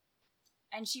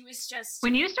 And she was just...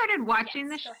 When you started watching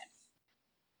the go ahead.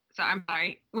 So I'm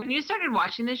sorry. When you started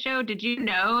watching the show, did you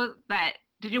know that?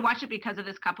 Did you watch it because of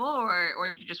this couple,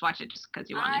 or did you just watch it just because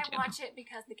you wanted to? I watch it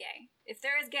because the gay. If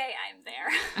there is gay, I am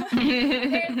there.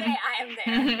 If there is gay, I am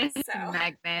there. So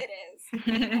Magnet.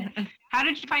 it is. How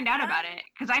did you find out about it?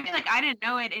 Because I feel like I didn't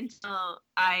know it until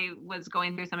I was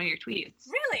going through some of your tweets.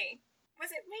 Really? Was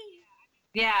it me?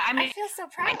 Yeah, I mean, I feel so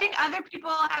proud. I think other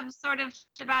people have sort of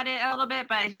about it a little bit,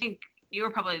 but I think you were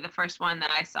probably the first one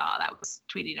that I saw that was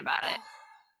tweeting about it.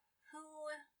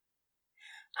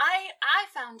 I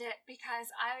found it because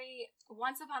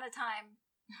once upon a time,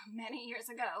 many years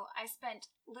ago, I spent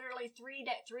literally 3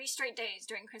 straight days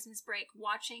during Christmas break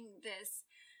watching this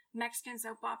Mexican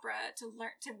soap opera to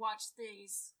watch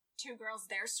these two girls,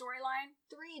 their storyline.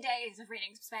 3 days of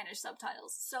reading Spanish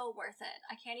subtitles. So worth it.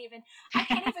 I can't even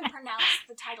pronounce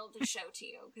the title of the show to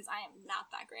you because I am not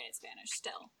that great at Spanish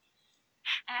still.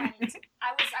 And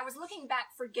I was looking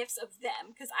back for gifs of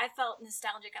them because I felt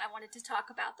nostalgic and I wanted to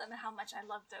talk about them and how much I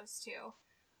loved those two,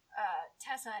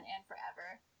 Tessa and Anne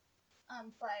Forever.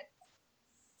 But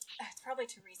it's probably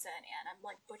Teresa and Anne. I'm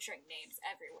like butchering names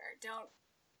everywhere.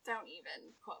 Don't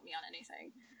even quote me on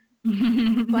anything.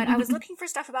 But I was looking for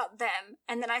stuff about them,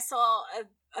 and then I saw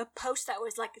a post that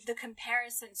was like the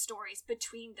comparison stories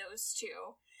between those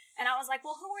two. And I was like,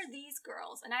 well, who are these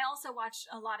girls? And I also watched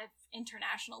a lot of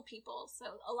international people.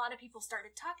 So a lot of people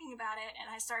started talking about it, and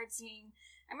I started seeing,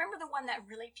 I remember the one that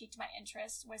really piqued my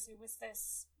interest was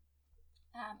this,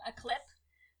 a clip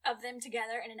of them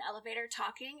together in an elevator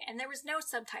talking, and there was no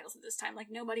subtitles at this time. Like,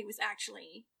 nobody was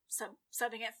actually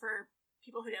subbing it for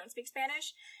people who don't speak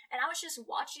Spanish. And I was just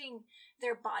watching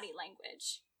their body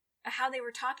language, how they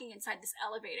were talking inside this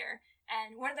elevator.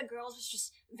 And one of the girls was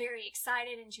just very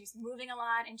excited, and she was moving a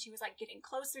lot, and she was like getting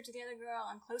closer to the other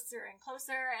girl and closer and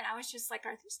closer. And I was just like,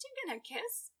 are these two gonna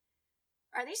kiss?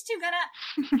 Are these two gonna?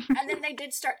 And then they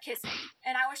did start kissing,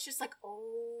 and I was just like,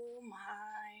 oh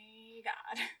my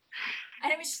God.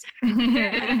 And it was just,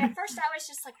 at first I was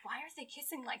just like, why are they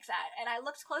kissing like that? And I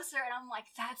looked closer, and I'm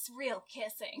like, that's real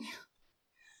kissing.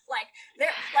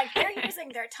 They're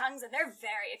using their tongues, and they're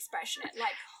very expressionate.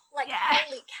 Yes.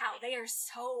 Holy cow, they are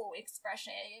so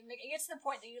expressionate. It gets to the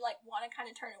point that you like want to kind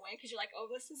of turn away because you're like,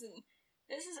 oh, this is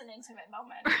an intimate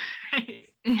moment.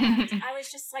 And I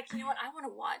was just like, you know what, I want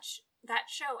to watch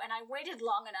that show. And I waited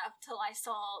long enough till I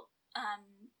saw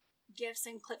gifs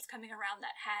and clips coming around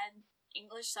that had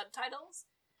English subtitles.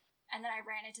 And then I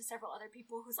ran into several other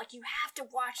people who's like, you have to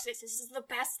watch this. This is the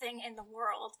best thing in the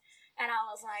world. And I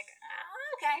was like,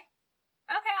 okay,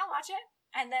 I'll watch it.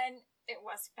 And then it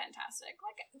was fantastic.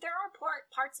 Like, there are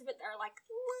parts of it that are like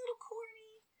a little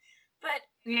corny, but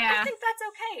yeah. I think that's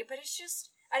okay. But it's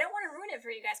just, I don't want to ruin it for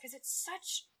you guys because it's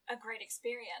such a great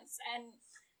experience. And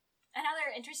another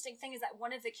interesting thing is that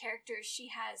one of the characters, she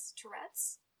has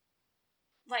Tourette's.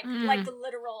 Like the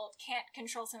literal can't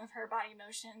control some of her body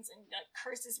motions and like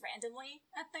curses randomly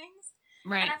at things.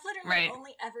 Right. And I've literally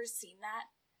only ever seen that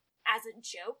as a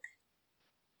joke.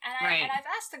 And I've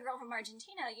asked the girl from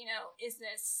Argentina, you know, is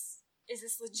this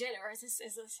legit, or is this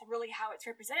really how it's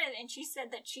represented? And she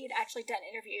said that she had actually done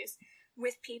interviews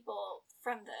with people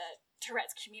from the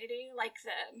Tourette's community, like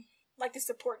the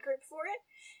support group for it.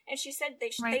 And she said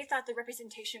they thought the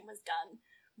representation was done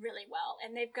really well,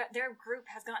 and their group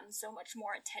has gotten so much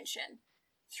more attention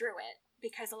through it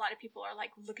because a lot of people are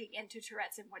like looking into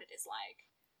Tourette's and what it is like.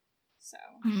 So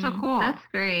cool. That's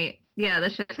great. Yeah,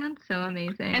 the show sounds so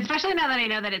amazing, especially now that I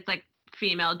know that it's like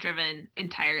female driven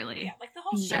entirely. Yeah, like the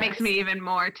whole show. It makes me even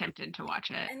more tempted to watch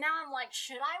it. And now I'm like,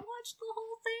 should I watch the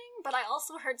whole thing? But I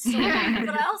also heard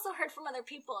from other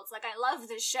people. It's like, I love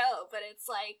this show, but it's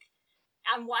like,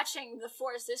 I'm watching the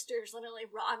four sisters literally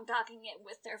raw dogging it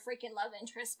with their freaking love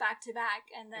interests back to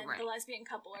back, and then the lesbian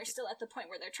couple are still at the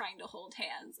point where they're trying to hold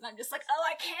hands, and I'm just like, oh,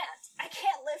 I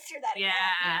can't live through that again.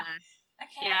 Yeah. I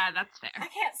can't. Yeah, that's fair. I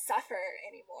can't suffer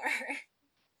anymore.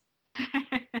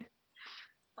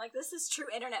 Like, this is true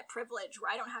internet privilege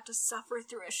where I don't have to suffer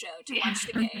through a show to watch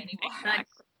the gay anymore.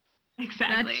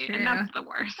 Exactly. And that's the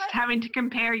worst. Having to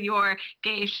compare your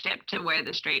gay ship to where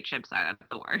the straight ships are, that's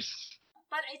the worst.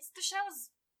 But the show's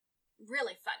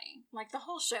really funny. Like, the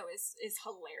whole show is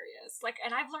hilarious. Like,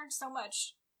 and I've learned so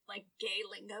much, like, gay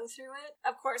lingo through it.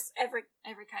 Of course, every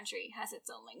country has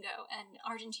its own lingo, and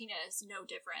Argentina is no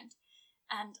different.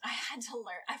 And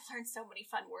I've learned so many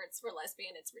fun words for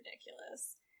lesbian, it's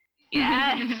ridiculous.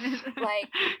 Yeah. Like,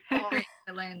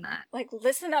 I learned that. Like,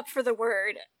 listen up for the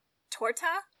word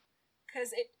torta,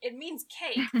 because it means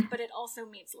cake, but it also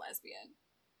means lesbian.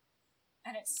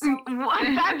 And it's so... What?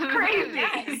 That's crazy.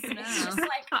 Yes. It's just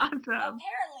like, awesome.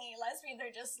 Apparently, lesbians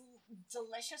are just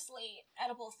deliciously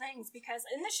edible things because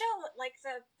in the show, like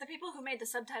the people who made the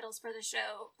subtitles for the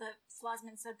show, the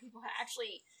Flosman sub people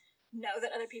actually know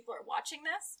that other people are watching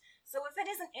this. So if it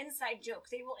is an inside joke,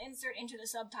 they will insert into the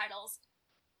subtitles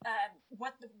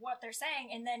what they're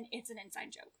saying, and then it's an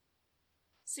inside joke.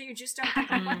 So you just don't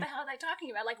think, like, what the hell are they talking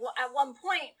about? Like, well, at one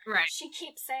point, Right. she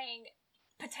keeps saying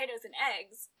potatoes and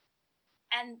eggs.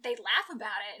 And they laugh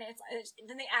about it, and it's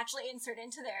then they actually insert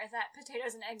into there that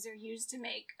potatoes and eggs are used to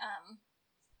make,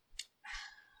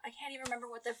 I can't even remember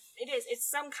what it is. It's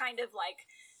some kind of, like,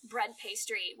 bread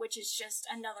pastry, which is just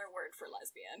another word for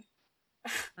lesbian.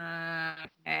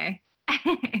 Okay.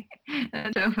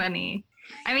 That's so funny.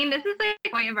 I mean, this is like a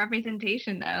point of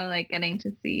representation, though, like getting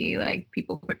to see, like,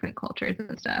 people from different cultures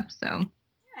and stuff. So And,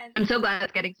 I'm so glad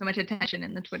it's getting so much attention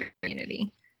in the Twitter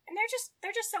community. and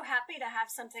they're just so happy to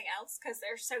have something else because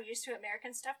they're so used to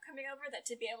American stuff coming over that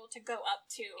to be able to go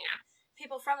up to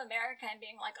people from America and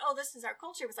being like, oh, this is our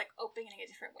culture, was like opening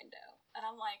a different window. And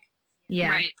I'm like,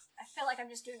 Yeah. Right. I feel like I'm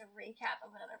just doing a recap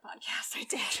of another podcast I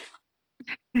did.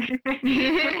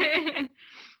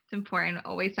 It's important to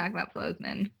always talk about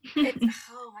Flosman.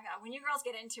 Oh my god, when you girls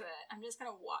get into it, I'm just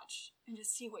gonna watch and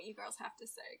just see what you girls have to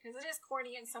say because it is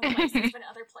corny in some places, but in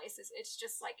other places, it's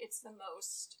just like it's the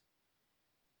most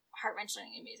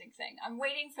heart-wrenching, amazing thing. I'm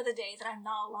waiting for the day that I'm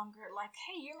no longer like,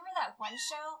 hey, you remember that one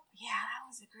show? Yeah, that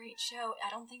was a great show. I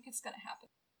don't think it's gonna happen.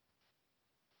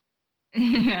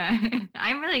 Yeah.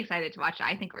 I'm really excited to watch it.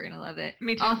 I think we're going to love it.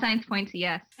 Me too. All signs point to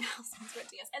yes. Sounds good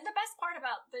to us. And the best part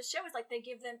about the show is like they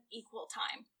give them equal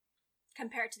time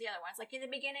compared to the other ones. Like in the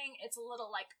beginning, it's a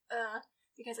little like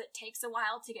because it takes a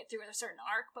while to get through a certain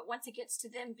arc, but once it gets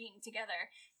to them being together,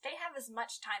 they have as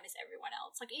much time as everyone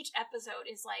else. Like each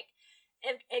episode is like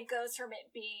it goes from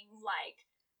it being like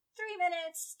 3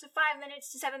 minutes to 5 minutes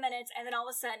to 7 minutes, and then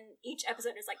all of a sudden each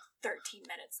episode is like 13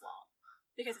 minutes long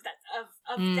because of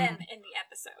them in the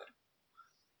episode.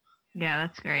 Yeah,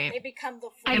 that's great. They become the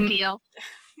Ideal.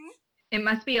 It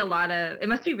must be it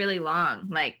must be really long.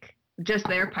 Like, just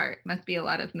their part must be a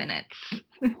lot of minutes.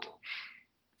 I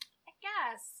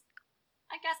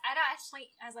guess I don't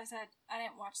actually, as I said, I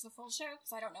didn't watch the full show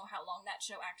because I don't know how long that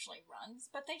show actually runs.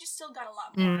 But they just still got a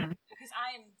lot more because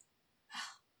I am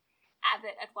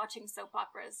avid at watching soap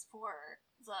operas for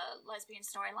the lesbian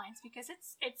storylines because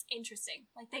it's interesting.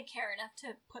 Like they care enough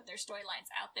to put their storylines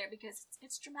out there because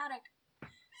it's dramatic.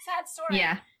 Sad story.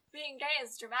 Yeah. Being gay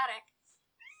is dramatic.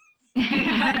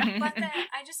 But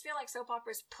I just feel like soap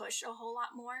operas push a whole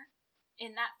lot more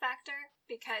in that factor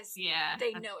because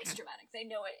they know it's dramatic. They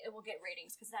know it will get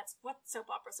ratings because that's what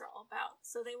soap operas are all about.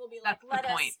 So they will be like, let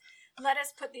us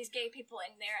put these gay people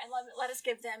in there and let us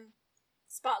give them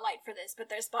spotlight for this. But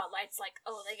their spotlight's like,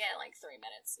 oh, they get like 3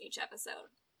 minutes each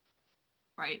episode.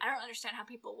 Right. I don't understand how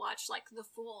people watch like the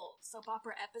full soap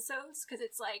opera episodes because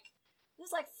it's like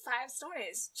there's like 5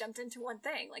 stories jumped into one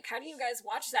thing. Like, how do you guys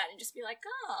watch that and just be like,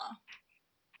 oh?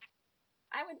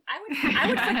 I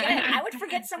would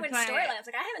forget someone's storyline. I was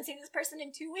like, I haven't seen this person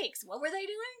in 2 weeks. What were they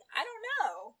doing? I don't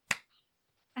know.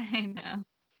 I know.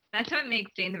 That's what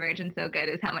makes Jane the Virgin so good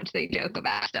is how much they joke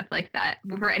about stuff like that.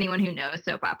 For anyone who knows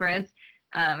soap operas,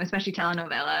 especially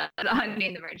telenovela, on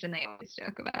Jane the Virgin, they always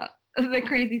joke about the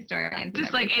crazy storylines.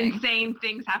 Just like insane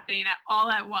things happening all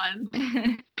at once.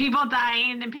 People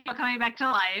dying and people coming back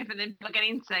to life and then people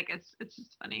getting sick. It's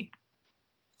just funny.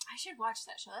 I should watch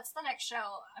that show. That's the next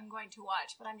show I'm going to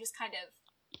watch, but I'm just kind of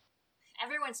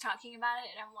everyone's talking about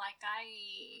it and I'm like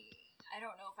I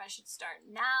don't know if I should start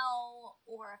now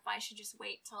or if I should just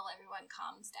wait till everyone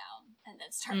calms down and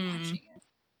then start watching it.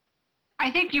 I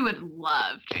think you would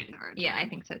love Jane the Virgin. Yeah, I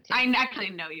think so too. I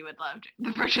actually know you would love Jane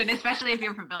the Virgin, especially if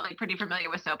you're pretty familiar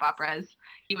with soap operas.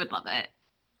 You would love it.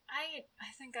 I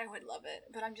think I would love it,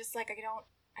 but I'm just like I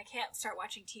can't start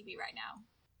watching TV right now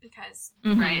because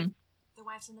Right. the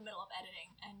wife's in the middle of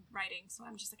editing and writing, so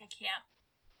I'm just like I can't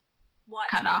watch.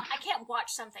 Cut off. I can't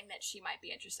watch something that she might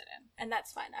be interested in, and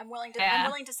that's fine. I'm willing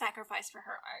to sacrifice for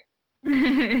her art.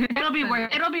 It'll be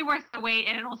worth the wait,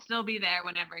 and it'll still be there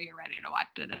whenever you're ready to watch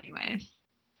it, anyways.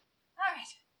 All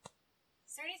right.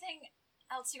 Is there anything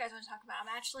else you guys want to talk about? I'm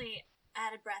actually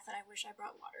out of breath, and I wish I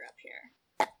brought water up here.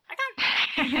 I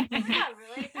got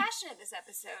really passionate this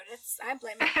episode. I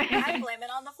blame it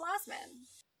on the Flosman.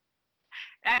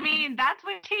 I mean, that's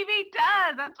what TV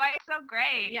does. That's why it's so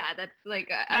great. Yeah, that's like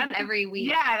that's every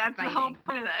week. Yeah, that's the whole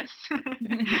point of this.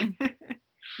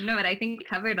 No, but I think we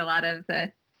covered a lot of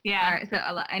the. Yeah.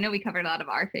 I know we covered a lot of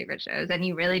our favorite shows, and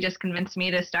you really just convinced me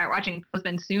to start watching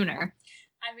Flosman sooner.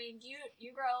 I mean,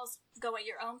 you girls go at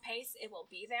your own pace. It will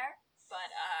be there. But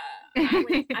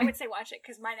I would say watch it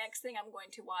because my next thing I'm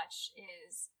going to watch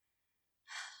is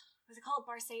Was it called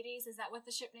Barcades? Is that what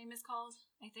the ship name is called?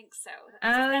 I think so.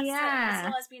 Yeah. That's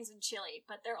the lesbians in Chile,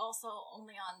 but they're also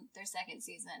only on their second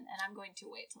season, and I'm going to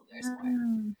wait till there's more.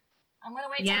 I'm gonna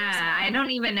wait. Yeah, I don't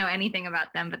even know anything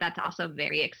about them, but that's also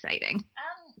very exciting.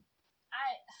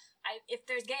 I if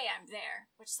there's gay, I'm there.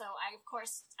 Of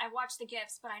course I watch the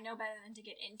GIFs, but I know better than to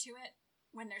get into it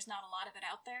when there's not a lot of it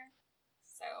out there.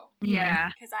 So Yeah.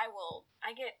 because I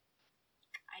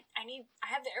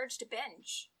have the urge to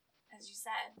binge, as you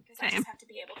said, because I just have to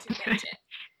be able to binge it.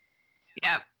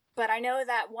 Yep. But I know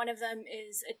that one of them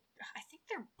is, I think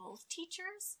they're both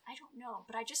teachers. I don't know,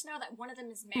 but I just know that one of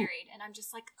them is married, and I'm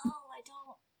just like, oh, I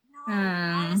don't know.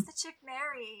 Why is the chick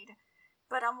married?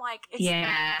 But I'm like,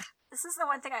 this is the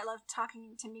one thing I love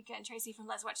talking to Mika and Tracy from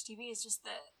Let's Watch TV is just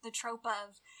the trope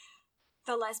of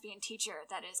the lesbian teacher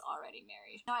that is already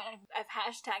married. No, I've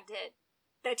hashtagged it,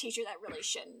 the teacher that really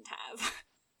shouldn't have.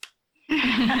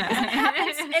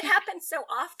 It happens so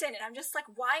often, and I'm just like,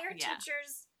 why are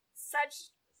teachers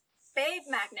such babe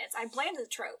magnets? I blame the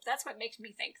trope. That's what makes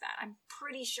me think that. I'm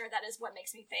pretty sure that is what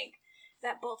makes me think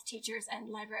that both teachers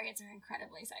and librarians are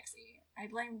incredibly sexy. I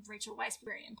blame Rachel Weisz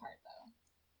in part, though.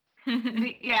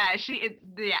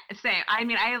 Same. I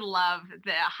mean, I love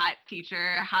the hot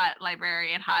teacher, hot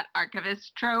librarian, hot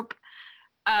archivist trope.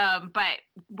 But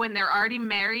when they're already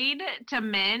married to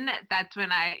men, that's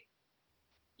when I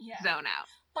zone out.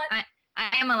 But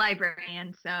I am a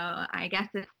librarian, so I guess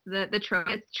it's the trope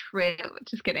is true.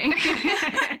 Just kidding.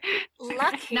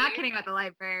 Lucky. Not kidding about the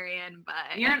librarian,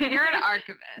 but you're an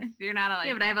archivist. You're not a librarian.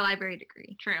 Yeah, but I have a library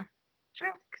degree. True.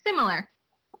 Similar.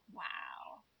 Wow.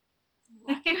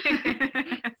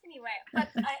 Anyway, but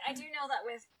I do know that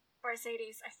with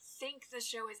Barcades, I think the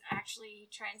show is actually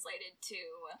translated to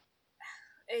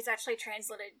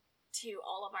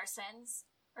All of Our Sins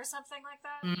or something like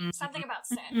that. Something about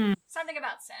sin. Something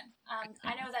about sin.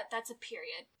 I know that that's a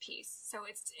period piece, so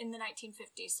it's in the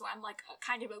 1950s, so I'm like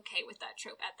kind of okay with that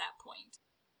trope at that point.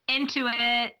 Into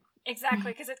it.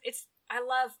 Exactly, because it's I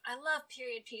love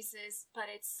period pieces, but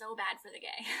it's so bad for the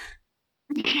gay.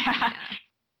 Yeah.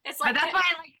 It's like, but that's why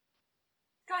I like.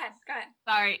 Go ahead.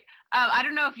 Sorry. I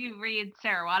don't know if you read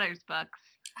Sarah Waters' books,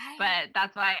 but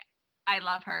that's why I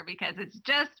love her, because it's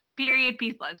just period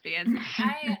piece lesbians.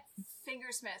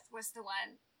 Fingersmith was the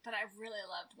one that I really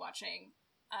loved watching.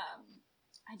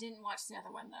 I didn't watch the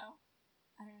other one though.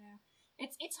 I don't know.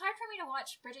 It's hard for me to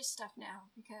watch British stuff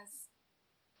now because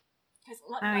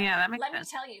that makes let sense.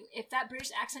 me tell you, if that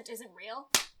British accent isn't real,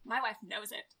 my wife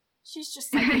knows it. She's just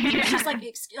like, it's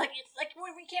like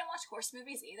when we can't watch horse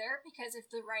movies either, because if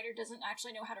the writer doesn't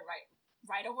actually know how to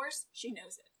ride a horse, she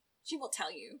knows it. She will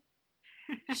tell you.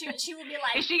 She will be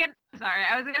like, is she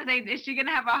gonna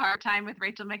have a hard time with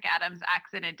Rachel McAdams'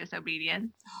 accent in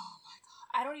Disobedience? oh my god,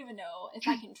 I don't even know if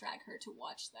I can drag her to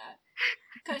watch that,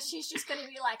 because she's just gonna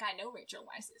be like, I know Rachel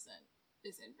Weisz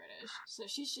isn't British, so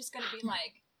she's just gonna be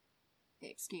like,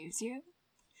 excuse you.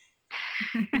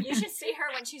 You should see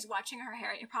her when she's watching her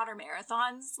Harry Potter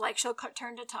marathons. Like, she'll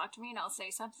turn to talk to me and I'll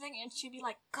say something and she'll be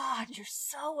like, God, you're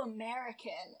so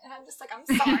American. And I'm just like, I'm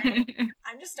sorry.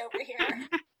 I'm just over here.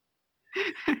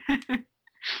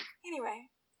 Anyway,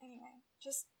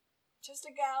 just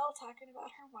a gal talking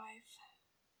about her wife.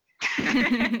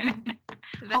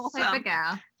 That type of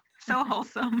gal. So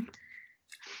wholesome.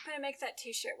 I'm gonna make that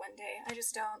t-shirt one day. I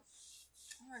just don't.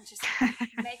 I want to just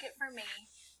make it for me.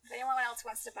 If anyone else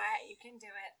wants to buy it, you can do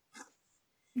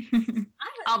it.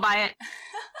 I'll buy it.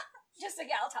 Just a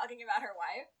gal talking about her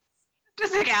wife.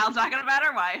 Just a gal talking about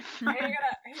her wife. Are you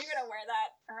gonna wear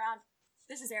that around?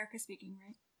 This is Erica speaking,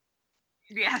 right?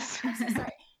 Yes. I'm so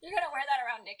sorry. You're gonna wear that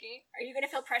around Nikki. Are you gonna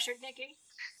feel pressured, Nikki?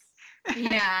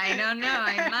 Yeah, I don't know.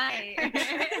 I might.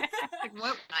 Like,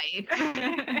 what wife?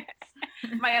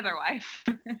 My other wife.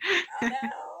 Oh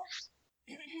no.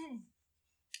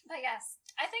 But yes,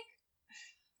 I think.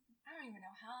 I don't even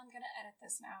know how I'm gonna edit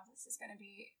this now. This is gonna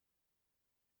be.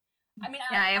 I mean,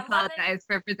 I apologize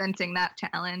for presenting that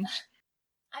challenge.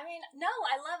 I mean, no,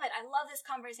 I love it. I love this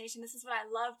conversation. This is what I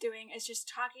love doing, is just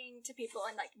talking to people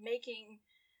and like making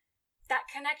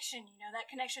that connection. You know, that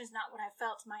connection is not what I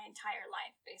felt my entire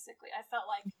life. Basically, I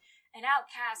felt like an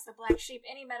outcast, a black sheep,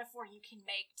 any metaphor you can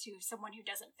make to someone who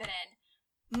doesn't fit in,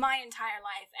 my entire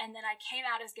life. And then I came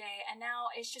out as gay, and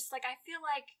now it's just like I feel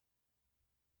like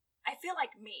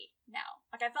me now.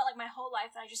 Like, I felt like my whole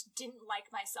life that I just didn't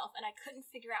like myself, and I couldn't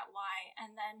figure out why.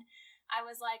 And then I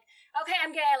was like, okay,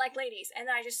 I'm gay, I like ladies. And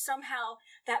then I just somehow,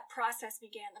 that process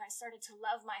began, that I started to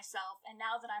love myself. And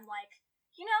now that I'm like,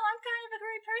 you know, I'm kind of a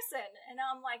great person. And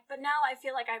now I'm like, but now I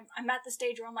feel like I'm at the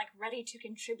stage where I'm like ready to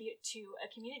contribute to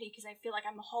a community, because I feel like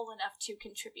I'm whole enough to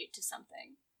contribute to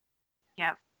something.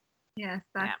 Yep. Yes,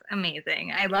 that's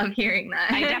amazing. I love hearing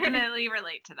that. I definitely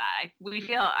relate to that. I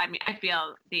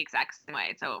feel the exact same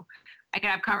way. So I can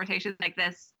have conversations like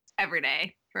this every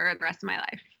day for the rest of my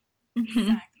life.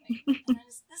 Exactly. And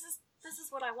this is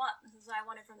what I want. This is what I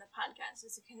wanted from the podcast,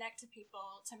 is to connect to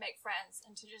people, to make friends,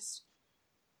 and to just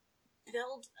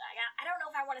build. I don't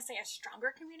know if I want to say a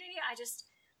stronger community. I don't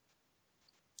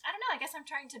know. I guess I'm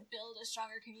trying to build a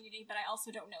stronger community, but I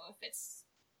also don't know if it's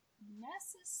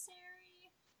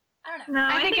necessary. I don't know. No,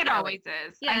 I think it always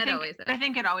is. Yeah, it always is. I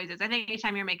think it always is. I think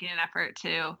anytime you're making an effort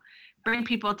to bring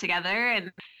people together,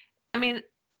 and I mean,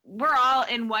 we're all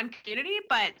in one community,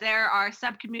 but there are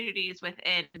sub-communities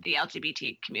within the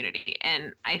LGBT community.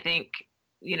 And I think,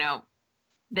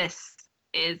 this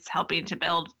is helping to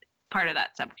build part of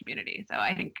that sub-community. So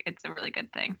I think it's a really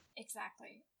good thing.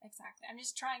 Exactly. I'm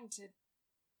just trying to,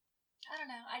 I don't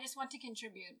know, I just want to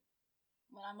contribute,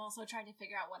 but I'm also trying to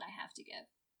figure out what I have to give.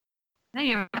 No,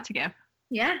 you have a lot to give.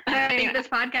 Yeah, I think this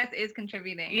podcast is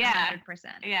contributing. Yeah, 100%.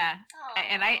 Yeah,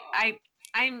 and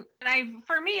I'm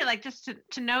for me, like, just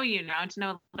to know to know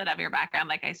a little bit of your background,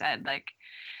 like I said, like,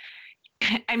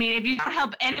 I mean, if you don't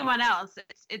help anyone else,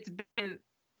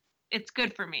 it's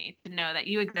good for me to know that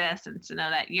you exist and to know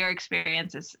that your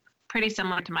experience is pretty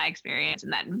similar to my experience,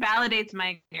 and that validates my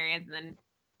experience and then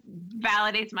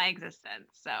validates my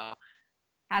existence. So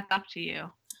hats off to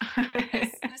you.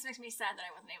 This makes me sad that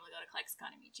I wasn't able to go to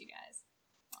ClexCon and meet you guys.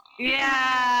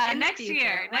 Yeah, next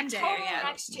year. Next year.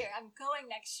 I'm going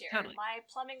next year. Totally. My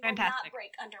plumbing will not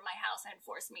break under my house and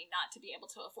force me not to be able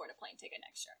to afford a plane ticket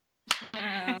next year.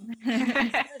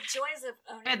 The joys of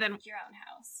owning your own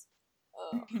house.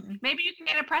 Oh. Maybe you can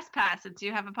get a press pass since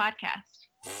you have a podcast.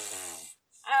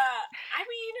 I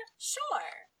mean,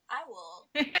 sure. I will.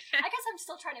 I guess I'm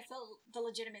still trying to feel the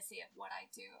legitimacy of what I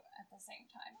do at the same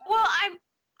time. But well,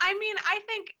 I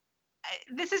think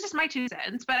this is just my 2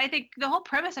 cents, but I think the whole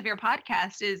premise of your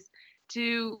podcast is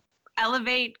to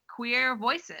elevate queer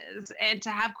voices and to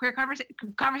have queer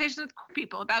conversations with queer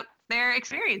people about their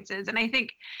experiences. And I think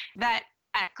that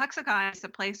at ClexCon is a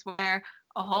place where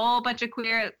a whole bunch of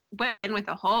queer women with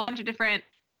a whole bunch of different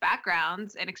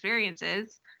backgrounds and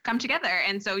experiences come together.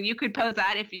 And so you could pose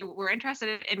that, if you were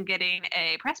interested in getting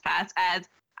a press pass, as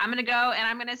I'm going to go and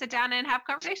I'm going to sit down and have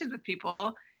conversations with people.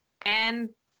 And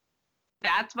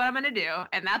that's what I'm going to do.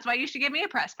 And that's why you should give me a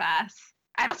press pass.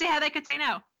 I don't see how they could say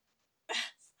no.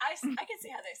 I can see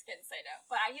how they can say no.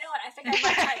 But you know what? I think I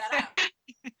might try that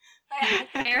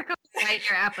out. Erica will write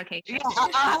your application. Yeah,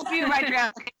 I'll help you write your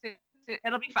application.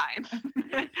 It'll be fine. Go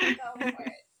for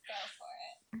it.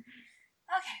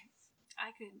 Okay.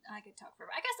 I could talk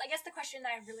forever. I guess the question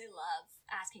that I really love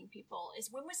asking people is,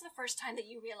 when was the first time that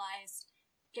you realized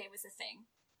gay was a thing?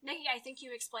 Nikki, I think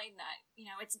you explained that,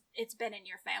 it's been in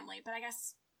your family, but I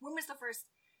guess, when was the first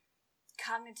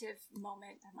cognitive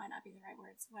moment, that might not be the right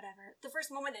words, whatever, the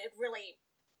first moment that it really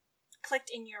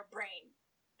clicked in your brain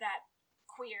that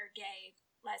queer, gay,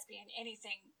 lesbian,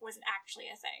 anything was actually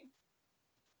a thing?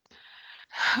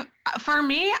 For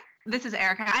me, this is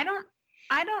Erica. I don't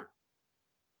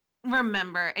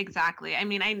remember exactly. I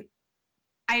mean,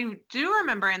 I do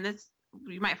remember, and this,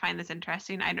 you might find this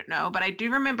interesting, I don't know, but I do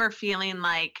remember feeling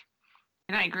like,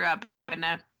 and I grew up in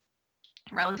a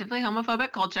relatively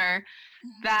homophobic culture,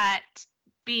 that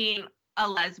being a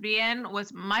lesbian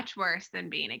was much worse than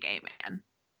being a gay man.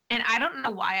 And I don't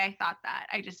know why I thought that.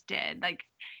 I just did. Like,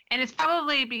 and it's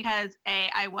probably because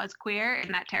I was queer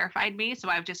and that terrified me. So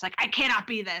I was just like, I cannot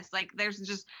be this. Like,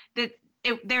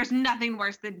 there's nothing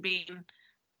worse than being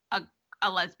a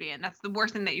lesbian. That's the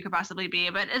worst thing that you could possibly be.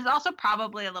 But it's also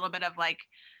probably a little bit of like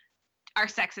our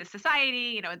sexist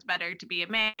society. It's better to be a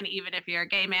man, even if you're a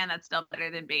gay man. That's still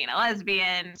better than being a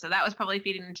lesbian. So that was probably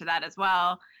feeding into that as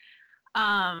well.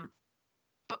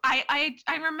 But I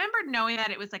remember knowing that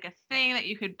it was like a thing that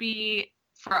you could be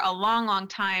for a long, long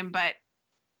time. But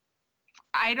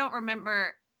I don't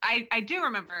remember. I do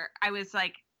remember I was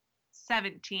like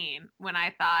 17 when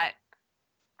I thought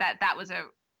that was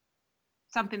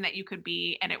something that you could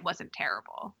be, and it wasn't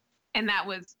terrible. And that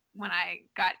was when I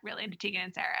got really into Tegan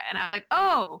and Sara. And I was like,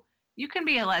 oh, you can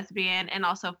be a lesbian and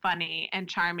also funny and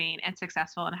charming and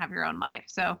successful and have your own life.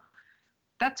 So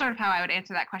that's sort of how I would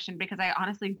answer that question, because I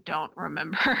honestly don't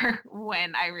remember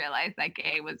when I realized that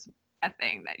gay was a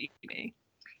thing that you could be.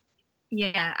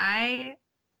 Yeah, I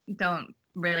don't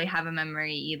really have a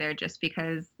memory either, just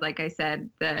because, like I said,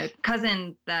 the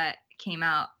cousin that came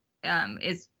out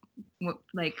is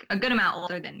like a good amount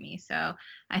older than me, so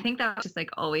I think that was just like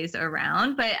always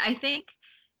around. But I think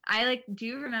I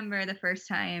do remember the first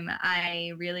time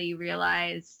I really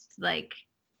realized like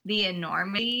the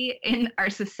enormity in our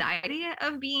society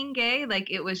of being gay. Like,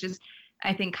 it was just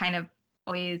I think kind of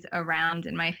always around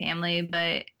in my family.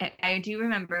 But I do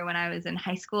remember when I was in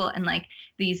high school and like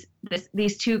these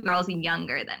two girls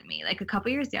younger than me, like a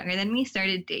couple years younger than me,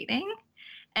 started dating.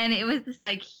 And it was this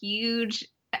like huge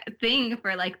thing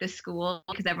for like the school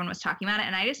because everyone was talking about it.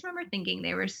 And I just remember thinking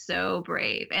they were so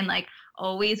brave and like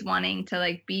always wanting to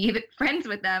like be friends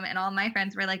with them. And all my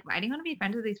friends were like, why do you want to be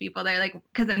friends with these people? They're like,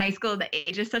 because in high school, the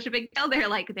age is such a big deal. They're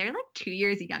like 2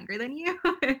 years younger than you.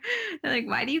 They're like,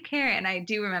 why do you care? And I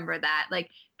do remember that like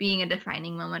being a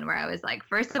defining moment where I was like,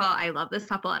 first of all, I love this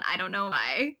couple and I don't know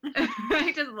why.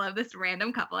 I just love this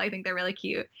random couple. I think they're really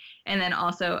cute. And then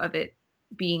also of it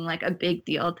being like a big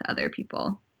deal to other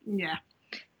people. Yeah.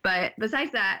 But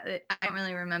besides that, I don't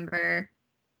really remember,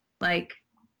 like,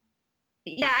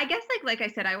 yeah, I guess, like I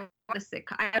said, I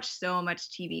watched so much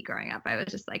TV growing up. I was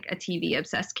just, like, a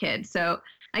TV-obsessed kid. So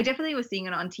I definitely was seeing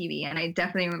it on TV, and I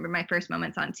definitely remember my first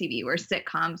moments on TV were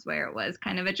sitcoms where it was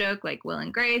kind of a joke, like Will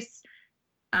and Grace,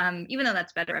 even though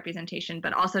that's better representation,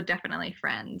 but also definitely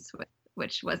Friends,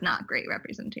 which was not great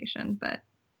representation, but,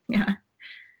 yeah.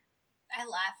 I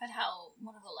laugh at how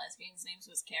one of the lesbians' names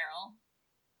was Carol.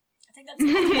 I think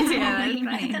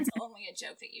that's only a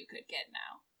joke that you could get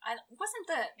now. Wasn't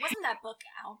that book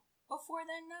out before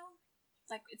then though?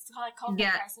 Like it's called The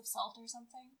Price of Salt or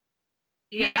something.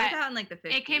 Yeah, it was out in like the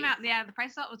 50s. It came out. Yeah, The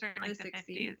Price of Salt was in like the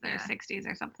 50s or 60s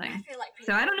or something. I feel like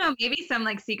so I don't know. Maybe some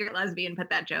like secret lesbian put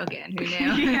that joke in. Who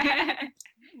knew? Who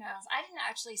knows? I didn't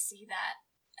actually see that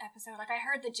episode. Like I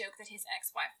heard the joke that his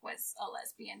ex-wife was a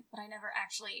lesbian, but I never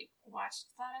actually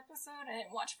watched that episode. I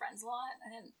didn't watch Friends a lot.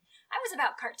 I was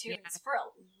about cartoons for a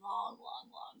long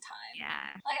time.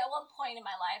 Yeah. Like at one point in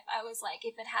my life, I was like,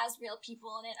 if it has real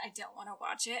people in it, I don't want to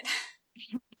watch it.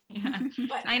 Yeah.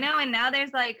 But I know, and now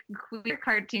there's like queer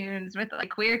cartoons with like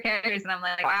queer characters, and I'm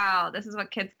like, wow, this is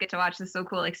what kids get to watch. This is so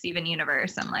cool, like Steven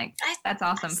Universe. I'm like, that's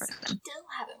awesome for them. I still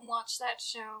haven't watched that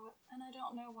show, and I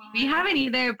don't know why. We haven't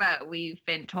either, but we've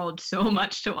been told so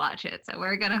much to watch it, so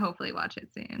we're gonna hopefully watch it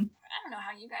soon. I don't know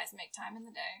how you guys make time in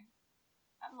the day.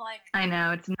 I'm like, I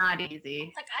know it's not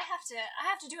easy. Like I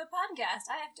have to do a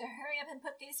podcast. I have to hurry up and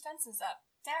put these fences up.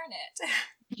 Darn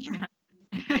it.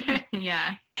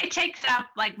 Yeah. It takes up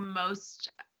like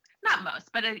not most,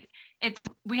 but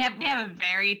we have a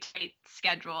very tight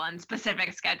schedule and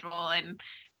specific schedule, and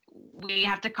we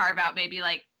have to carve out maybe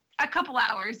like a couple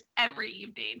hours every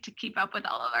evening to keep up with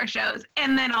all of our shows,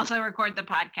 and then also record the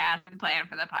podcast and plan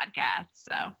for the podcast.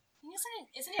 So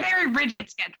isn't it very rigid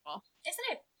schedule?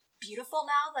 Isn't it beautiful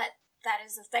now that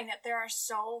is the thing, that there are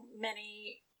so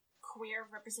many queer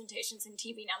representations in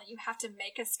TV now that you have to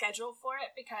make a schedule for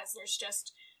it because there's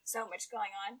just so much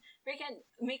going on.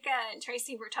 Mika and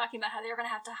Tracy were talking about how they were going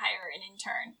to have to hire an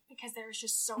intern because there was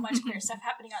just so much queer stuff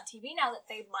happening on TV now that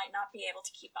they might not be able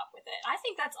to keep up with it. I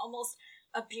think that's almost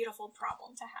a beautiful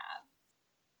problem to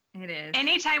have. It is.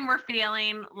 Anytime we're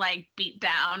feeling like beat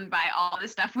down by all the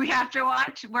stuff we have to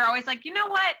watch, we're always like, you know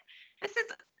what? This is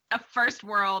a first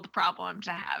world problem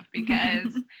to have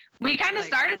because we kind of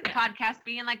started the podcast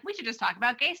being like, we should just talk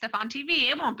about gay stuff on TV.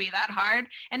 It won't be that hard.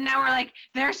 And now we're like,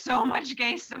 there's so much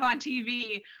gay stuff on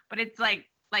TV, but it's like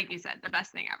you said, the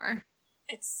best thing ever.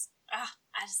 It's, I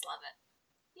just love it.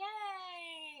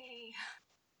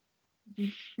 Yay.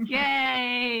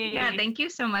 Yay. Yeah. Thank you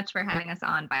so much for having us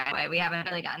on, by the way. We haven't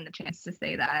really gotten the chance to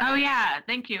say that. Oh yeah.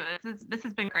 Thank you. This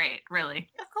has been great. Really.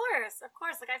 Of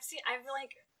course. Like I've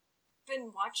like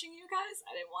been watching you guys.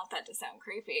 I didn't want that to sound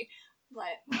creepy,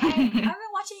 but I've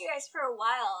been watching you guys for a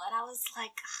while, and I was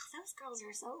like, those girls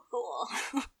are so cool.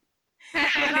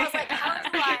 And I was like, how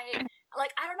do I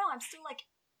don't know,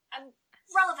 I'm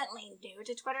relevantly new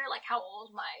to Twitter. Like how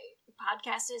old my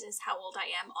podcast is how old I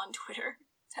am on Twitter,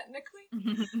 technically.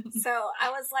 So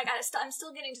I was like, I'm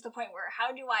still getting to the point where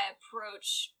how do I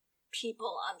approach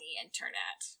people on the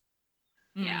internet?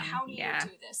 Yeah, how do you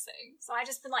do this thing? So I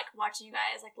just been like watching you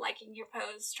guys, like liking your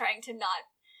posts, trying to not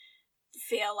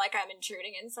feel like I'm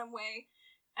intruding in some way.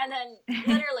 And then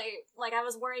literally, like I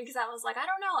was worried because I was like, I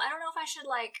don't know if I should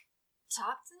like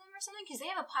talk to them or something because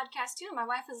they have a podcast too. And my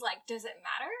wife was like, does it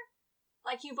matter?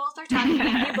 Like you both are talking,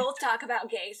 you both talk about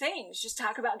gay things. Just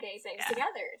talk about gay things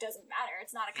together. It doesn't matter.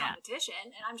 It's not a competition.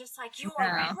 And I'm just like, you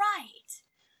are right.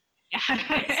 It's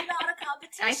not a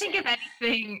competition. I think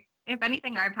if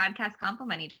anything, our podcast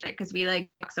complement each other because we like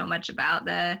talk so much about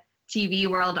the TV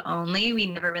world only. We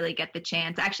never really get the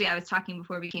chance. Actually, I was talking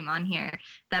before we came on here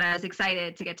that I was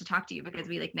excited to get to talk to you because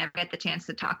we like never get the chance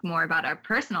to talk more about our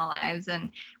personal lives,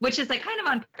 and which is like kind of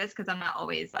on purpose because I'm not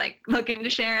always like looking to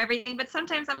share everything, but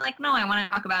sometimes I'm like, no, I want to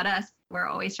talk about us. We're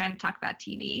always trying to talk about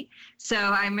TV. So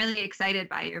I'm really excited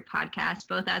by your podcast,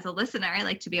 both as a listener,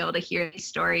 like to be able to hear these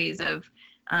stories of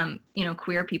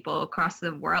queer people across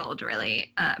the world,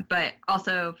 really, but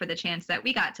also for the chance that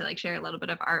we got to like share a little bit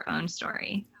of our own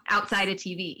story outside of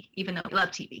TV, even though we love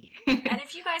TV. And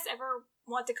if you guys ever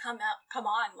want to come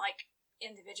on, like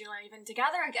individually or even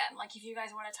together again, like if you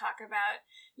guys want to talk about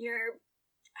your,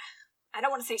 I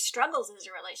don't want to say struggles as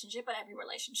a relationship, but every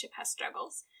relationship has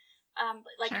struggles.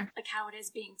 Like how it is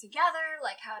being together,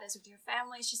 like how it is with your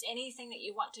families, just anything that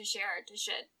you want to share to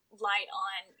shed light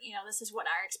on, this is what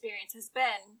our experience has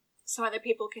been, so other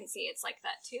people can see it's like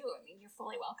that too. I mean, you're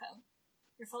fully welcome.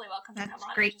 You're fully welcome to come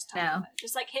on and just talk about it.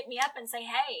 Just like hit me up and say,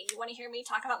 hey, you want to hear me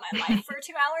talk about my life for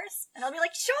 2 hours? And I'll be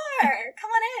like, sure, come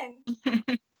on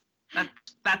in.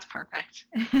 That's perfect.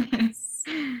 It's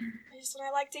just what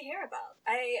I like to hear about.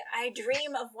 I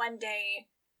dream of one day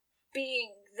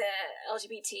being the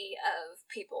LGBT of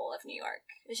people of New York.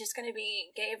 It's just going to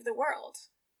be gay of the world.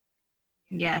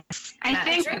 Yes. I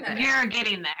think you're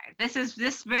getting there. This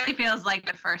really feels like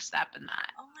the first step in that,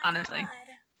 oh my honestly. God.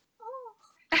 Oh,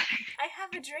 I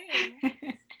have a dream.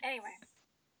 Anyway,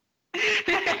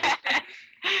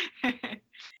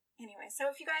 so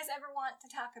if you guys ever want to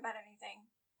talk about anything,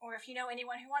 or if you know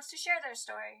anyone who wants to share their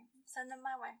story, send them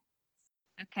my way.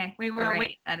 Okay, we will.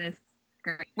 That is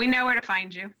great. We know where to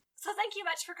find you. So thank you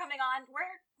much for coming on.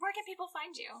 Where can people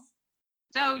find you?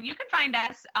 So you can find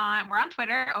us we're on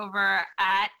Twitter over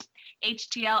at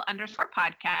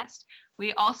HTL_podcast.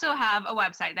 We also have a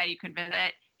website that you can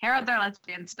visit,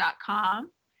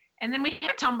 heraldtherelesbians.com. And then we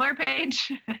have a Tumblr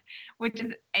page, which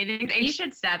is, I think you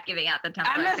should stop giving out the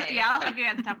Tumblr page. Yeah, I'll give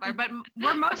you the Tumblr, but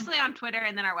we're mostly on Twitter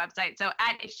and then our website. So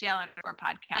at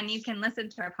HTL_podcast. And you can listen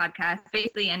to our podcast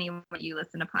basically anywhere you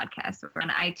listen to podcasts. We're on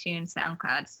iTunes,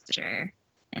 SoundCloud, Stitcher,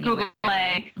 Google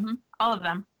Play, all of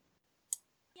them.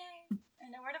 Yay! I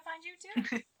know where to find you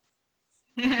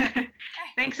too.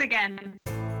 Thanks again.